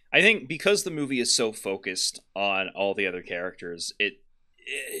 absolutely. I think because the movie is so focused on all the other characters,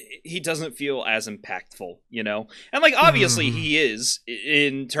 he doesn't feel as impactful, you know? And like obviously he is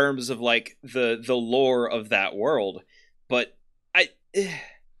in terms of like the lore of that world, but I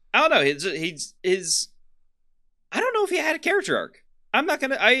don't know, his I don't know if he had a character arc. I'm not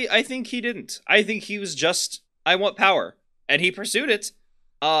gonna I think he didn't. I think he was just, I want power, and he pursued it.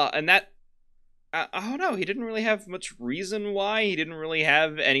 And that I don't know, he didn't really have much reason why. He didn't really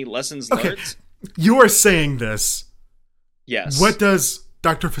have any lessons learned. You are saying this. Yes. What does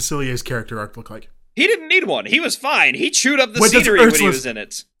Dr. Facilier's character arc look like? He didn't need one. He was fine. He chewed up the scenery when he was in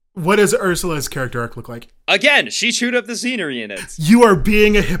it. What does Ursula's character arc look like? Again, she chewed up the scenery in it. You are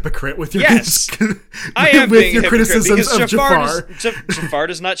being a hypocrite with your I am with being your a criticisms of Jafar. Jafar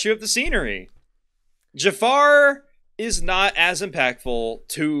does not chew up the scenery. Jafar is not as impactful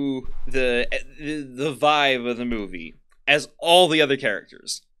to the vibe of the movie as all the other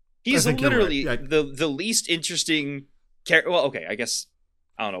characters. He's literally the least interesting character. Well, okay, I guess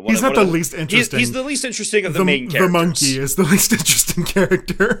I don't know. He's not the least interesting. He's the least interesting of the main characters. The monkey is the least interesting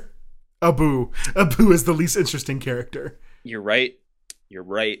character. Abu is the least interesting character. You're right. You're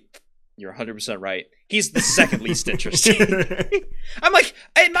 100% right. He's the second least interesting. I'm like,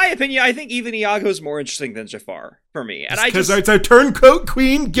 in my opinion, I think even Iago's more interesting than Jafar for me. And because it's our turncoat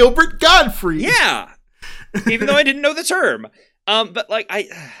queen, Gilbert Gottfried. Yeah. Even though I didn't know the term. But like, I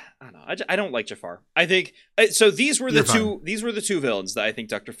don't know. I don't like Jafar. I think so. These were the two villains that I think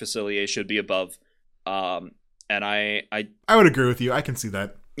Dr. Facilier should be above. And I would agree with you. I can see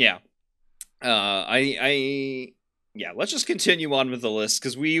that. Yeah. Yeah, let's just continue on with the list,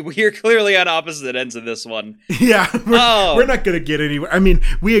 because we are clearly on opposite ends of this one. Yeah, we're not going to get anywhere. I mean,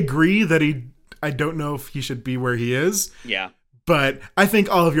 we agree that I don't know if he should be where he is. Yeah. But I think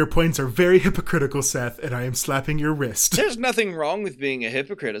all of your points are very hypocritical, Seth, and I am slapping your wrist. There's nothing wrong with being a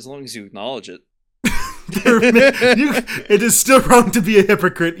hypocrite as long as you acknowledge it. It is still wrong to be a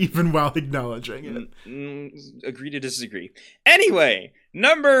hypocrite even while acknowledging it. Agree to disagree. Anyway,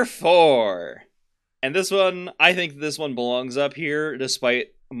 number 4. And this one, I think this one belongs up here,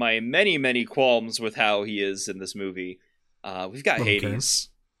 despite my many, many qualms with how he is in this movie. We've got Hades.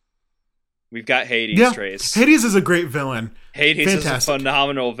 We've got Hades, Trace. Hades is a great villain. Hades is a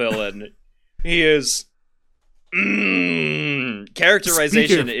phenomenal villain. He is...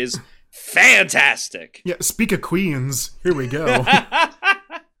 characterization is fantastic. Yeah, speak of queens. Here we go.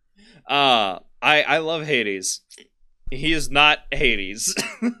 I love Hades. He is not Hades.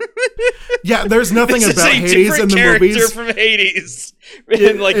 Yeah, there's nothing about Hades in the movies. From Hades,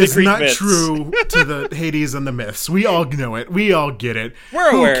 it's not myths. True to the Hades and the myths. We all know it. We all get it. We're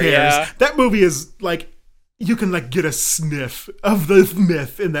aware. Who cares? Yeah. That movie is like, you can like get a sniff of the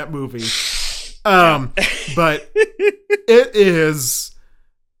myth in that movie. But it is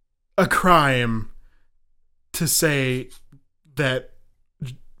a crime to say that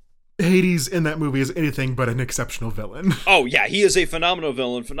Hades in that movie is anything but an exceptional villain. Oh yeah, he is a phenomenal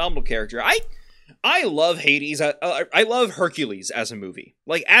villain, phenomenal character. I love Hades. I love Hercules as a movie.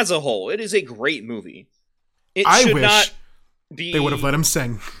 Like, as a whole, it is a great movie. I wish they would have let him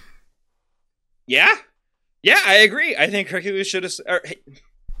sing. Yeah, I agree. I think Hercules should have.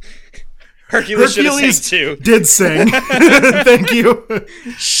 Hercules should have sang too. Did sing. Thank you.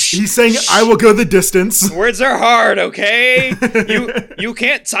 He sang "I Will Go the Distance." Words are hard, okay? You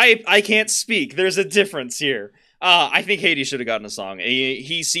can't type, I can't speak. There's a difference here. I think Hades should have gotten a song.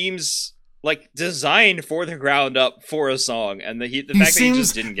 He seems like designed for the ground up for a song, and the fact that he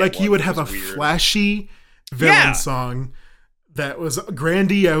just didn't get like one he would have a weird. Flashy villain song that was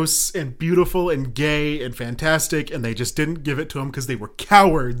grandiose and beautiful and gay and fantastic, and they just didn't give it to him because they were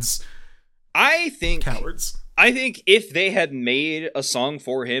cowards. I think if they had made a song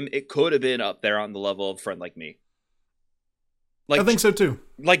for him, it could have been up there on the level of Friend Like Me. Like, I think so too.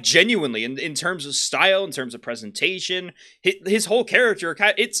 Like, genuinely, in terms of style, in terms of presentation, his whole character,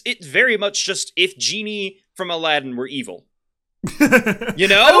 it's very much just if Genie from Aladdin were evil. You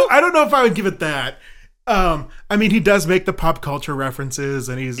know? I don't know if I would give it that. I mean, he does make the pop culture references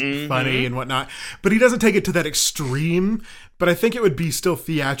and he's funny and whatnot, but he doesn't take it to that extreme. But I think it would be still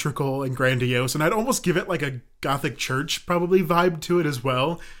theatrical and grandiose, and I'd almost give it like a Gothic church probably vibe to it as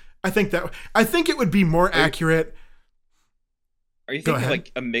well. I think it would be more accurate. Are you thinking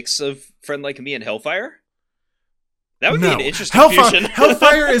like a mix of Friend Like Me and Hellfire? That would be an interesting fusion.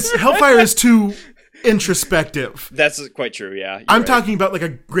 Hellfire is too introspective. That's quite true, yeah. I'm talking about like a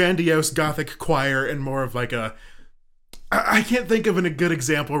grandiose Gothic choir and more of like I can't think of a good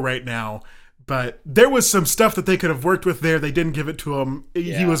example right now, but there was some stuff that they could have worked with there. They didn't give it to him.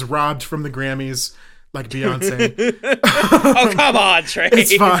 Yeah. He was robbed from the Grammys like Beyonce. Oh, come on, Trey.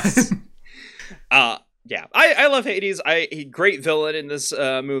 It's fine. Yeah, I love Hades. Great villain in this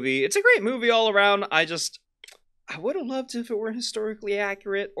movie. It's a great movie all around. I would have loved if it were historically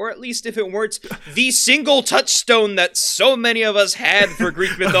accurate, or at least if it weren't the single touchstone that so many of us had for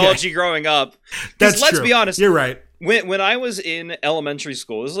Greek mythology growing up. That's let's true. be honest. You're right. When I was in elementary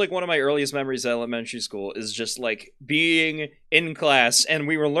school, this is like one of my earliest memories of elementary school, is just like being in class and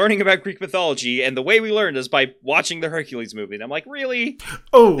we were learning about Greek mythology, and the way we learned is by watching the Hercules movie. And I'm like, really?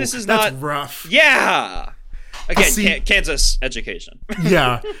 Oh, this is that's not rough. Yeah. Again, Kansas education.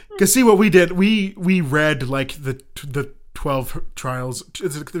 Yeah, because see what we did. We read like the 12 trials.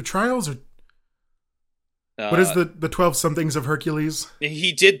 Is it the trials or what is the 12 somethings of Hercules?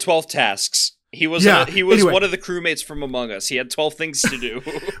 He did 12 tasks. He was anyway. One of the crewmates from Among Us. He had 12 things to do.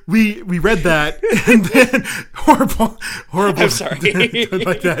 we read that and then horrible I'm sorry.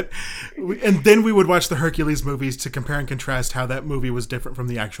 like that. And then we would watch the Hercules movies to compare and contrast how that movie was different from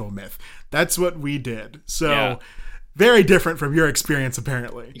the actual myth. That's what we did. So very different from your experience,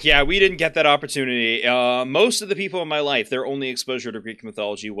 apparently. Yeah, we didn't get that opportunity. Most of the people in my life, their only exposure to Greek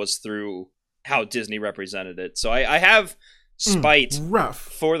mythology was through how Disney represented it. So I have spite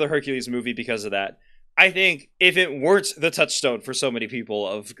for the Hercules movie because of that. I think if it weren't the touchstone for so many people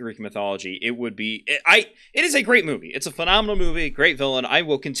of Greek mythology, it would be. It is a great movie. It's a phenomenal movie, great villain. I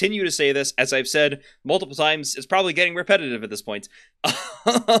will continue to say this, as I've said multiple times. It's probably getting repetitive at this point.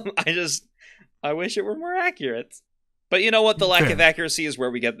 I wish it were more accurate. But you know what? The lack of accuracy is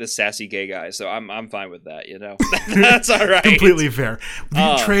where we get this sassy gay guy. So I'm fine with that. You know, that's all right. Completely fair.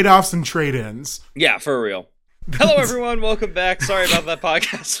 Trade-offs and trade-ins. Yeah, for real. Hello, everyone. Welcome back. Sorry about that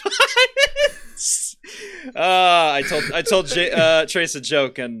podcast. I told Trace a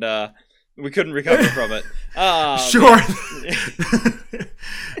joke, and we couldn't recover from it. Sure.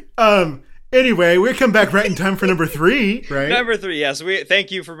 Anyway, we come back right in time for number 3, right? Number 3, yes. Thank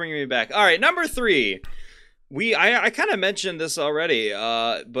you for bringing me back. All right, number 3. I kind of mentioned this already,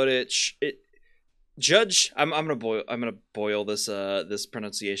 but Judge, I'm gonna boil this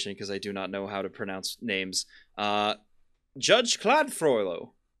pronunciation because I do not know how to pronounce names. Judge Claude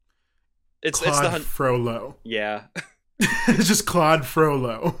Frollo. It's the Frollo. Yeah. It's just Claude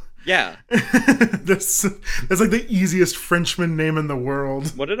Frollo. Yeah. That's like the easiest Frenchman name in the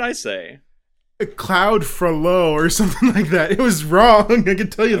world. What did I say? Claude Frollo or something like that. It was wrong. I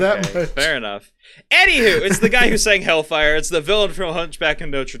can tell you that much. Fair enough. Anywho, it's the guy who sang Hellfire. It's the villain from Hunchback of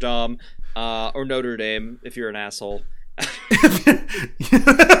Notre Dame. Or Notre Dame, if you're an asshole. That's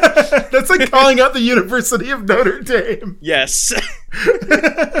like calling out the University of Notre Dame. Yes.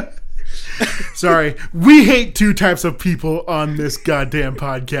 Sorry, we hate 2 types of people on this goddamn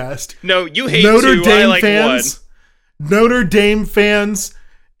podcast. No, you hate Notre 2. Dame I like fans, 1. Notre Dame fans,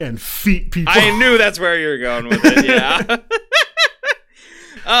 and feet people. I knew that's where you were going with it. Yeah.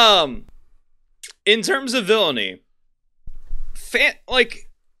 In terms of villainy,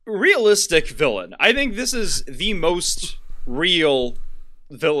 realistic villain. I think this is the most real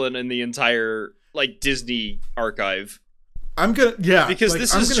villain in the entire Disney archive. Because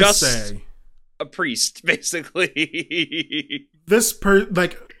this is just a priest, basically.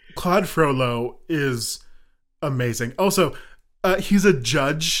 Claude Frollo is amazing. Also, he's a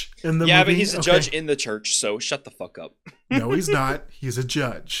judge in the movie. Yeah, but he's a judge in the church, so shut the fuck up. No, he's not. He's a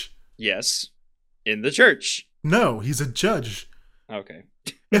judge. Yes, in the church. No, he's a judge. Okay.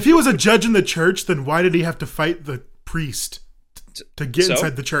 If he was a judge in the church, then why did he have to fight the priest to get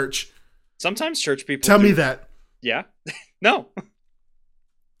inside the church? Sometimes church people Tell me that. Yeah. No.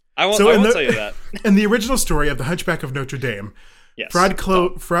 I won't tell you that. In the original story of The Hunchback of Notre Dame, yes. Claude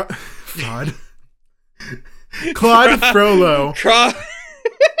Frollo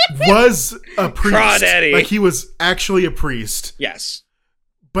was a priest. Crawdaddy. Like, he was actually a priest. Yes.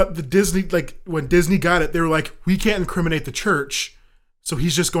 But the Disney, when Disney got it, they were like, we can't incriminate the church, so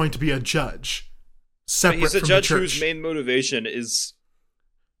he's just going to be a judge. Separate he's a from judge the church. Whose main motivation is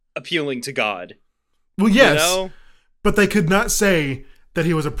appealing to God. Well, yes. You know? But they could not say that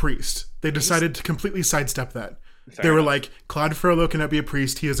he was a priest. They decided to completely sidestep that. They were like, Claude Frollo cannot be a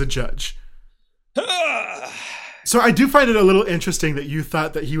priest. He is a judge. So I do find it a little interesting that you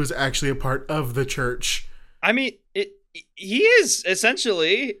thought that he was actually a part of the church. I mean, he is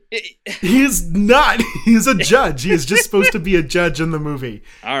essentially. He is not. He's a judge. He is just supposed to be a judge in the movie.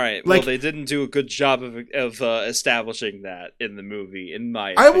 All right. Like, well, they didn't do a good job of establishing that in the movie, in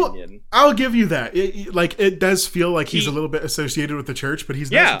my opinion. I'll give you that. It does feel like he's a little bit associated with the church, but he's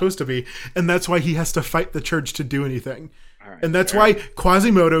not supposed to be, and that's why he has to fight the church to do anything. All right, and that's why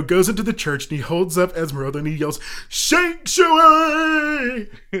Quasimodo goes into the church and he holds up Esmeralda and he yells, "Sanctuary!"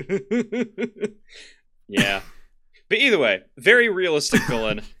 Yeah. But either way, very realistic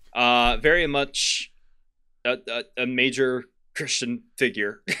villain. Very much a major Christian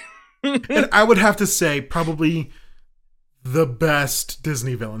figure. And I would have to say probably the best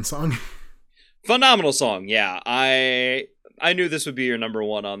Disney villain song. Phenomenal song, yeah. I knew this would be your number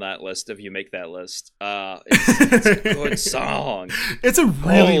one on that list if you make that list. It's a good song. It's a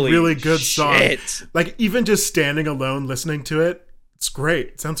really good song. Like, even just standing alone listening to it, it's great.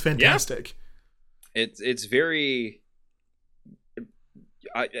 It sounds fantastic. Yeah. It's very...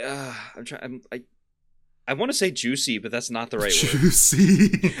 I want to say juicy, but that's not the right word.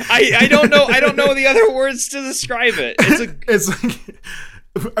 Juicy. I don't know the other words to describe it. It's like...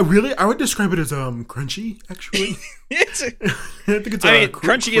 Really, I would describe it as crunchy. Actually,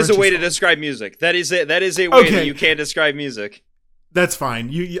 crunchy is a way to describe music. That is a way that you can describe music. That's fine.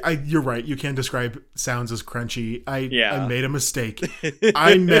 You're right. You can describe sounds as crunchy. I made a mistake.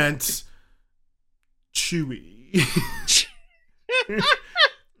 I meant chewy.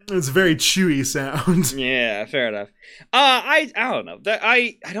 It's a very chewy sound. Yeah, fair enough. I don't know.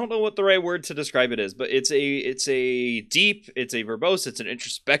 I don't know what the right word to describe it is, but it's a deep, it's a verbose, it's an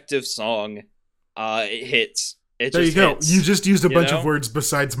introspective song. It hits. There you go. You just used a bunch of words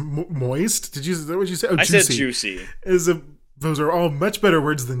besides moist. Is that what you said? Oh, juicy. I said juicy. Those are all much better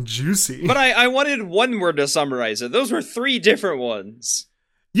words than juicy. But I wanted one word to summarize it. Those were 3 different ones.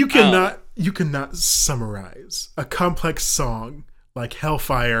 You cannot summarize a complex song like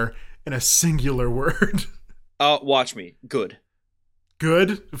Hellfire in a singular word. Watch me. Good.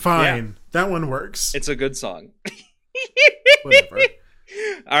 Good? Fine. Yeah. That one works. It's a good song. Whatever.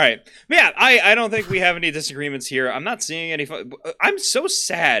 All right. Yeah, I don't think we have any disagreements here. I'm not seeing any I'm so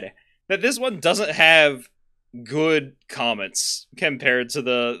sad that this one doesn't have good comments compared to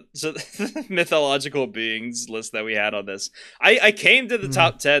the mythological beings list that we had on this. I came to the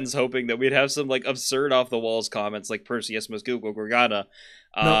top 10s hoping that we'd have some like absurd off the walls comments like Perseus must Google Gorgana.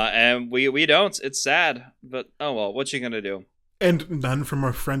 And we don't. It's sad, but oh well, what you gonna do? And none from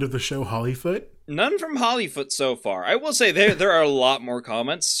our friend of the show, Hollyfoot? None from Hollyfoot so far. I will say there are a lot more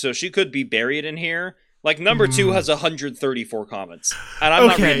comments, so she could be buried in here. Like, number 2 has 134 comments, and I'm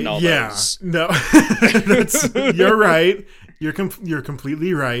not reading all those. No, you're right. You're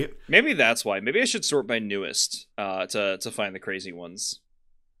completely right. Maybe that's why. Maybe I should sort by newest to find the crazy ones.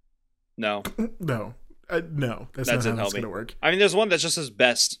 No. No. No. That's not how it's going to work. I mean, there's one that just says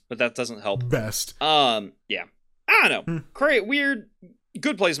best, but that doesn't help. Best. Yeah. I don't know. Great, weird,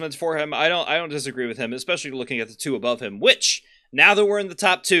 good placements for him. I don't disagree with him, especially looking at the 2 above him, which... Now that we're in the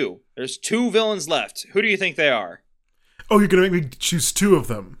top 2, there's 2 villains left. Who do you think they are? Oh, you're going to make me choose 2 of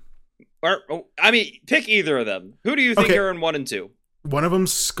them. Pick either of them. Who do you think are in 1 and 2? One of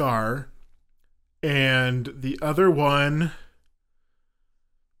them's Scar, and the other one...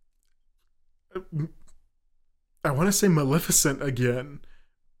 I want to say Maleficent again,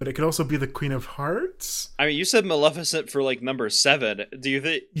 but it could also be the Queen of Hearts. I mean, you said Maleficent for, like, number 7. Do you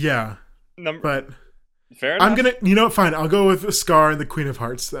think... Yeah, but... Fair enough. I'm gonna, fine. I'll go with Scar and the Queen of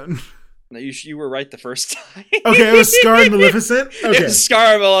Hearts then. No, you were right the first time. Okay, it was Scar and Maleficent? Okay. It was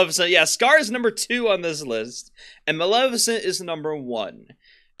Scar and Maleficent. Yeah, Scar is number 2 on this list, and Maleficent is number 1.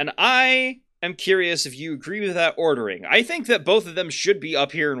 And I am curious if you agree with that ordering. I think that both of them should be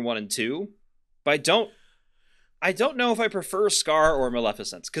up here in 1 and 2, but I don't know if I prefer Scar or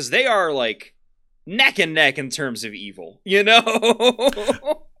Maleficent, because they are, like, neck and neck in terms of evil, you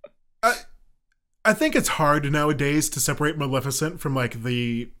know? I think it's hard nowadays to separate Maleficent from like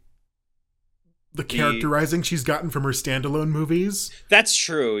the characterizing she's gotten from her standalone movies. That's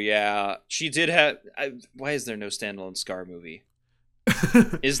true, yeah. She did have... why is there no standalone Scar movie?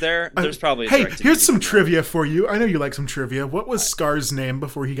 Is there? There's probably a Hey, here's some trivia for you. I know you like some trivia. What was Scar's name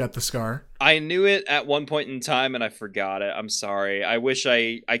before he got the scar? I knew it at one point in time and I forgot it. I'm sorry. I wish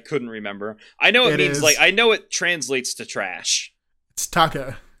I couldn't remember. I know it means like... I know it translates to trash. It's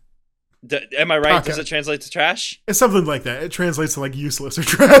Taka. Am I right? Taka. Does it translate to trash? It's something like that. It translates to like useless or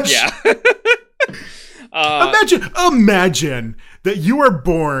trash. Yeah. Imagine that you were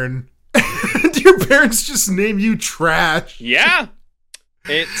born and your parents just name you Trash. Yeah.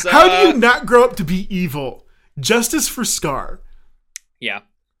 It's How do you not grow up to be evil? Justice for Scar. Yeah,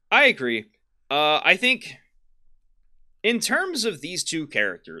 I agree. I think in terms of these two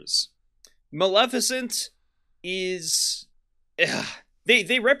characters, Maleficent is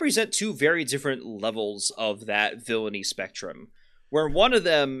they represent two very different levels of that villainy spectrum, where one of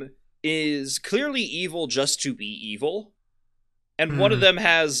them is clearly evil just to be evil, and one of them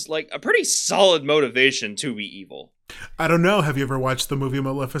has like a pretty solid motivation to be evil. I don't know. Have you ever watched the movie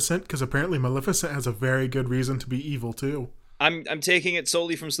Maleficent? Because apparently Maleficent has a very good reason to be evil too. I'm taking it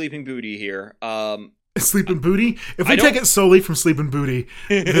solely from Sleeping Beauty here. Sleeping Booty? If we take it solely from Sleeping Booty,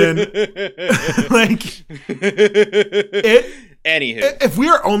 then like anywho. If we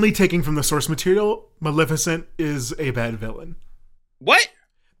are only taking from the source material, Maleficent is a bad villain. What?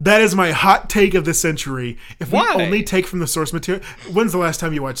 That is my hot take of the century. If we Why? only take from the source material, when's the last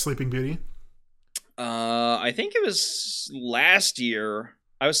time you watched Sleeping Beauty? I think it was last year.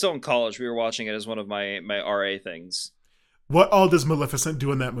 I was still in college. We were watching it as one of my RA things. What all does Maleficent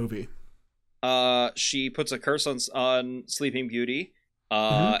do in that movie? She puts a curse on Sleeping Beauty,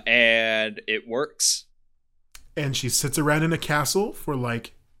 and it works. And she sits around in a castle for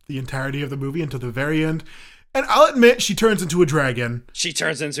like the entirety of the movie until the very end. And I'll admit, she turns into a dragon. She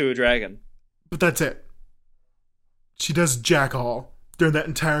turns into a dragon. But that's it. She does jack all during that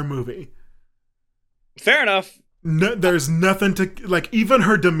entire movie. Fair enough. No, there's nothing to like. Even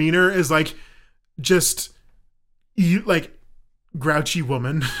her demeanor is like just like grouchy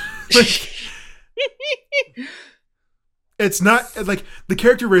woman. Like, it's not like the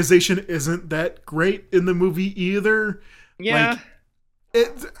characterization isn't that great in the movie either. Yeah,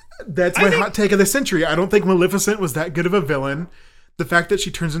 that's my hot take of the century. I don't think Maleficent was that good of a villain. The fact that she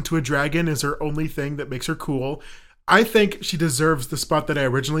turns into a dragon is her only thing that makes her cool. I think she deserves the spot that I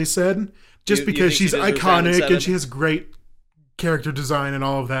originally said, just because she's iconic and she has great character design and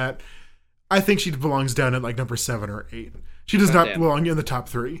all of that. I think she belongs down at like number 7 or 8. She does not belong in the top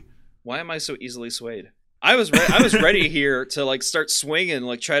 3. Why am I so easily swayed? I was ready here to like start swinging,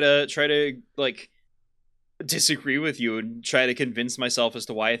 like try to like disagree with you and try to convince myself as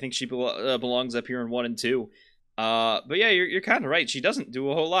to why I think she belongs up here in 1 and 2. But yeah, you're kind of right. She doesn't do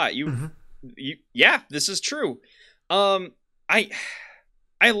a whole lot. Yeah, this is true. I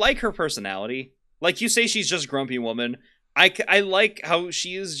like her personality. Like you say, she's just grumpy woman. I like how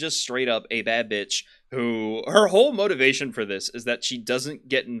she is just straight up a bad bitch who her whole motivation for this is that she doesn't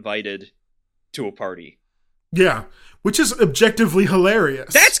get invited to a party. Yeah, which is objectively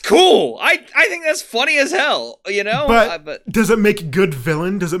hilarious. That's cool. I think that's funny as hell, you know? But does it make a good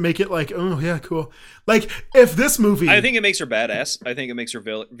villain? Does it make it like, oh yeah, cool? Like if this movie, I think it makes her badass. I think it makes her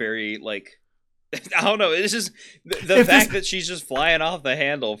very like, I don't know. It's just the fact that she's just flying off the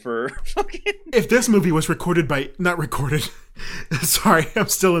handle for fucking. If this movie was not recorded, sorry, I'm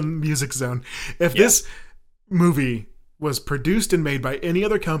still in music zone. If this movie was produced and made by any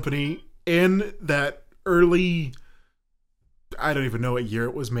other company in that early, I don't even know what year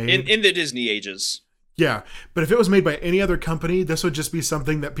it was made. In the Disney ages. Yeah, but if it was made by any other company, this would just be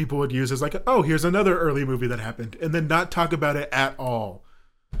something that people would use as like, oh, here's another early movie that happened, and then not talk about it at all.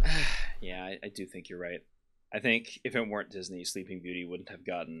 Yeah, I do think you're right. I think if it weren't Disney, Sleeping Beauty wouldn't have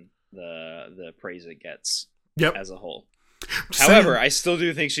gotten the praise it gets as a whole. However, I still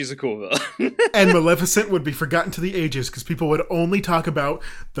do think she's a cool villain. And Maleficent would be forgotten to the ages because people would only talk about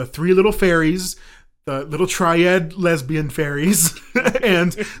the 3 little fairies, the little triad lesbian fairies,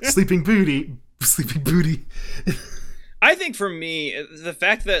 and Sleeping Beauty. I think for me, the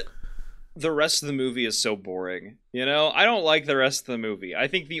fact that the rest of the movie is so boring, you know, I don't like the rest of the movie. I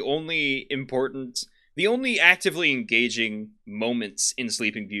think the only actively engaging moments in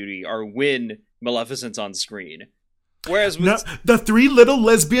Sleeping Beauty are when Maleficent's on screen. Whereas the 3 little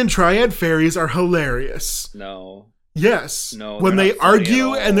lesbian triad fairies are hilarious. No. Yes. No. When they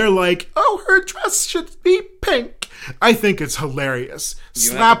argue and they're like, "Oh, her dress should be pink." I think it's hilarious.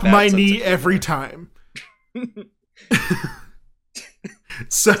 Slap my knee every time.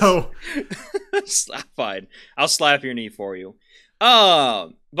 So, fine. I'll slap your knee for you.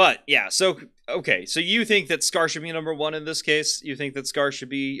 But yeah. So okay. So you think that Scar should be number 1 in this case? You think that Scar should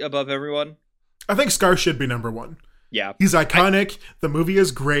be above everyone? I think Scar should be number 1. Yeah. He's iconic. The movie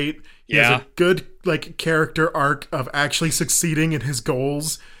is great. He has a good like character arc of actually succeeding in his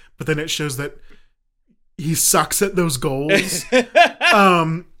goals, but then it shows that he sucks at those goals.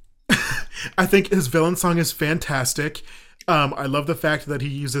 I think his villain song is fantastic. I love the fact that he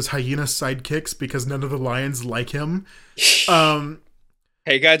uses hyena sidekicks because none of the lions like him.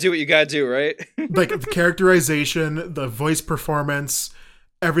 Hey, you gotta do what you gotta do, right? Like the characterization, the voice performance,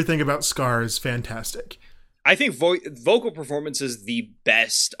 everything about Scar is fantastic. I think vocal performance is the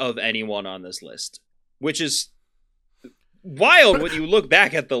best of anyone on this list, which is wild when you look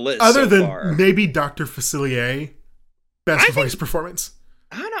back at the list. Other so than far. maybe Dr. Facilier, best voice performance.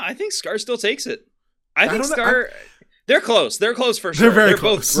 I don't know. I think Scar still takes it. I think don't know. Scar. They're close. They're close for sure. They're very both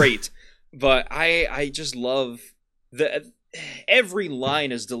close. great. But I just love every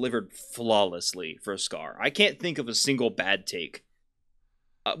line is delivered flawlessly for Scar. I can't think of a single bad take.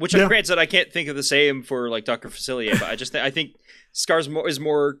 Which Yeah. granted, I can't think of the same for like Dr. Facilier, but I think Scar's is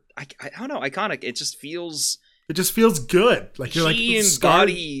more I don't know, iconic. It just feels good. Like you're he like Scar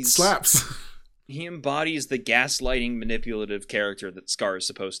embodies slaps. He embodies the gaslighting, manipulative character that Scar is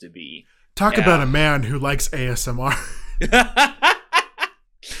supposed to be. Talk about a man who likes ASMR.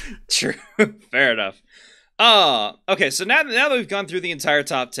 True. Fair enough. Okay, so now that we've gone through the entire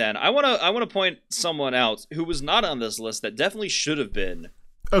top 10, I wanna point someone out who was not on this list that definitely should have been.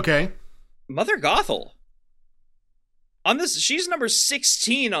 Okay. Mother Gothel. On this, she's number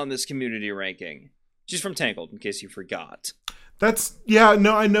 16 on this community ranking. She's from Tangled, in case you forgot.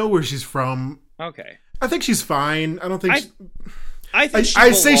 I know where she's from. Okay. I think she's fine. I don't think I think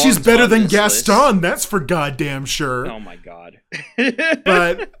I say she's better than Gaston. List. That's for goddamn sure. Oh my god.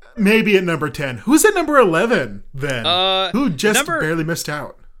 But maybe at number 10. Who's at number 11 then? Who just barely missed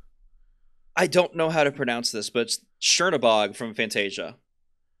out? I don't know how to pronounce this, but it's Chernabog from Fantasia.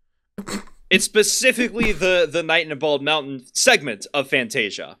 It's specifically the Night in a Bald Mountain segment of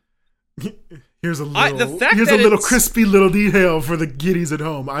Fantasia. Here's a little crispy little detail for the giddies at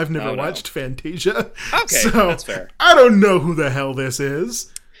home. I've never watched Fantasia. Okay, so that's fair. I don't know who the hell this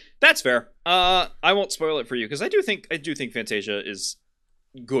is. That's fair. I won't spoil it for you because I do think Fantasia is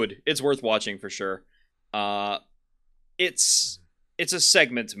good. It's worth watching for sure. It's a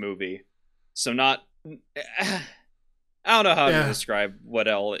segment movie, so not. I don't know how to describe what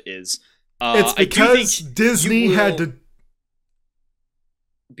all it is. It's because Disney had to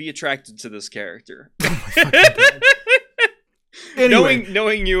be attracted to this character. Oh my fucking God. Anyway,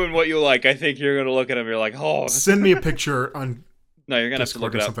 knowing you and what you like, I think you're gonna look at him. You're like, oh, send me a picture on. No, you're gonna Discord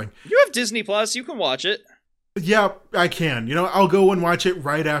have to look it up. Something. You have Disney Plus. You can watch it. Yeah, I can. You know, I'll go and watch it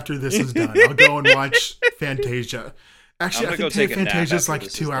right after this is done. I'll go and watch Fantasia. Actually, I think Fantasia's like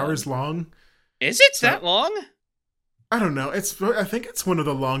 2 hours long. Is it that long? I don't know. I think it's one of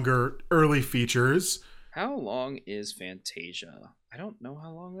the longer early features. How long is Fantasia? I don't know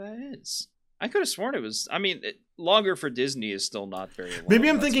how long that is. I could have sworn it was. I mean, longer for Disney is still not very long. Maybe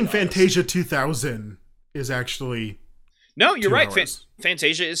I'm thinking Fantasia 2000 is actually. No, you're right.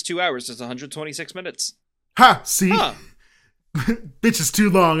 Fantasia is 2 hours. It's 126 minutes. Ha! See? Huh. Bitch is too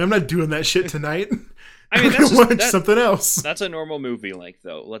long. I'm not doing that shit tonight. I mean, I'm gonna watch something else. That's a normal movie length,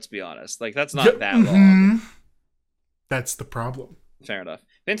 though. Let's be honest. Like, that's not that long. That's the problem. Fair enough.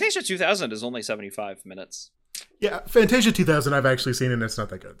 Fantasia 2000 is only 75 minutes. Yeah, Fantasia 2000 I've actually seen, and it's not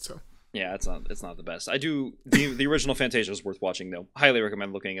that good. So. Yeah, it's not the best. I do the original Fantasia is worth watching though. Highly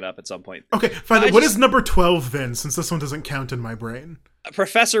recommend looking it up at some point. Okay, fine. What is number 12 then? Since this one doesn't count in my brain.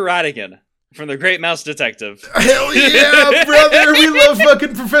 Professor Ratigan from The Great Mouse Detective. Hell yeah, brother! We love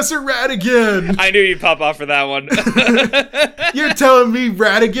fucking Professor Ratigan. I knew you'd pop off for that one. You're telling me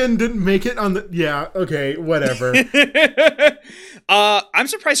Ratigan didn't make it on the? Yeah. Okay. Whatever. I'm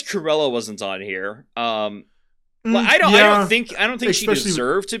surprised Cruella wasn't on here. I don't think she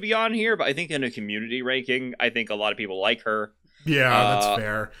deserved to be on here, but I think in a community ranking, I think a lot of people like her. Yeah, that's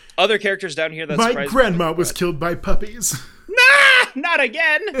fair. Other characters down here that my grandma was killed by puppies. Nah, not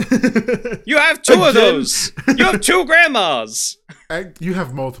again. You have two of those. You have two grandmas. You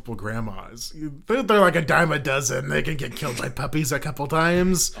have multiple grandmas. They're like a dime a dozen. They can get killed by puppies a couple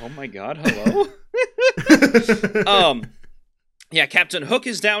times. Oh my god! Hello. Yeah, Captain Hook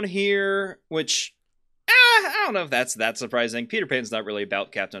is down here, which. I don't know if that's that surprising. Peter Pan's not really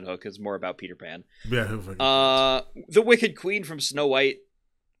about Captain Hook. It's more about Peter Pan. Yeah, who fucking cares? The Wicked Queen from Snow White.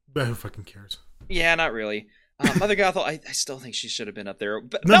 Yeah, who fucking cares? Yeah, not really. Mother Gothel, I still think she should have been up there.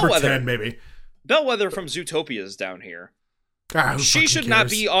 Number 10, maybe. Bellwether from Zootopia is down here. She should not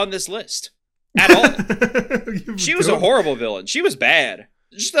be on this list. At all. She was a horrible villain. She was bad.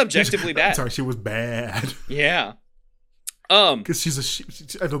 Just objectively bad. Sorry, she was bad. Yeah. Because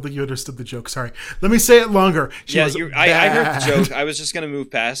she's I don't think you understood the joke. Sorry. Let me say it longer. I heard the joke. I was just gonna move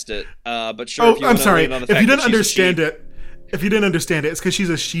past it. But sure. Oh, I'm sorry. If you didn't understand it, it's because she's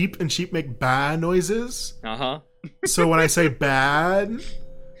a sheep and sheep make ba noises. Uh huh. So when I say bad,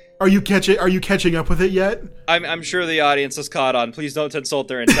 Are you catching up with it yet? I'm sure the audience is caught on. Please don't insult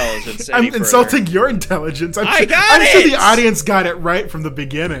their intelligence. I'm further. insulting your intelligence. I'm I'm sure the audience got it right from the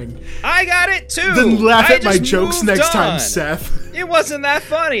beginning. I got it too. Then laugh I at my just jokes moved next on. time, Seth. It wasn't that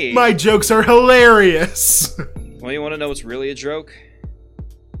funny. My jokes are hilarious. Well, you want to know what's really a joke?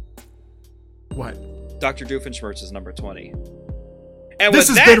 What? Dr. Doofenshmirtz is number 20. And This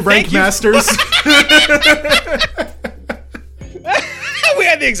with has that, been Rank thank you- Masters. We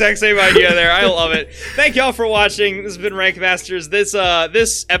had the exact same idea there. I love it. Thank y'all for watching. This has been Rank Masters. This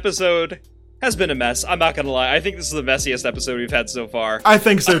episode has been a mess. I'm not gonna lie. I think this is the messiest episode we've had so far. I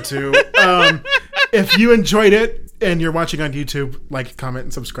think so too. If you enjoyed it and you're watching on YouTube, like, comment,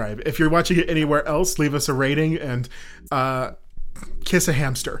 and subscribe. If you're watching it anywhere else, leave us a rating and kiss a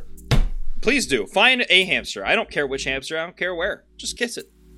hamster. Please do. Find a hamster. I don't care which hamster. I don't care where. Just kiss it.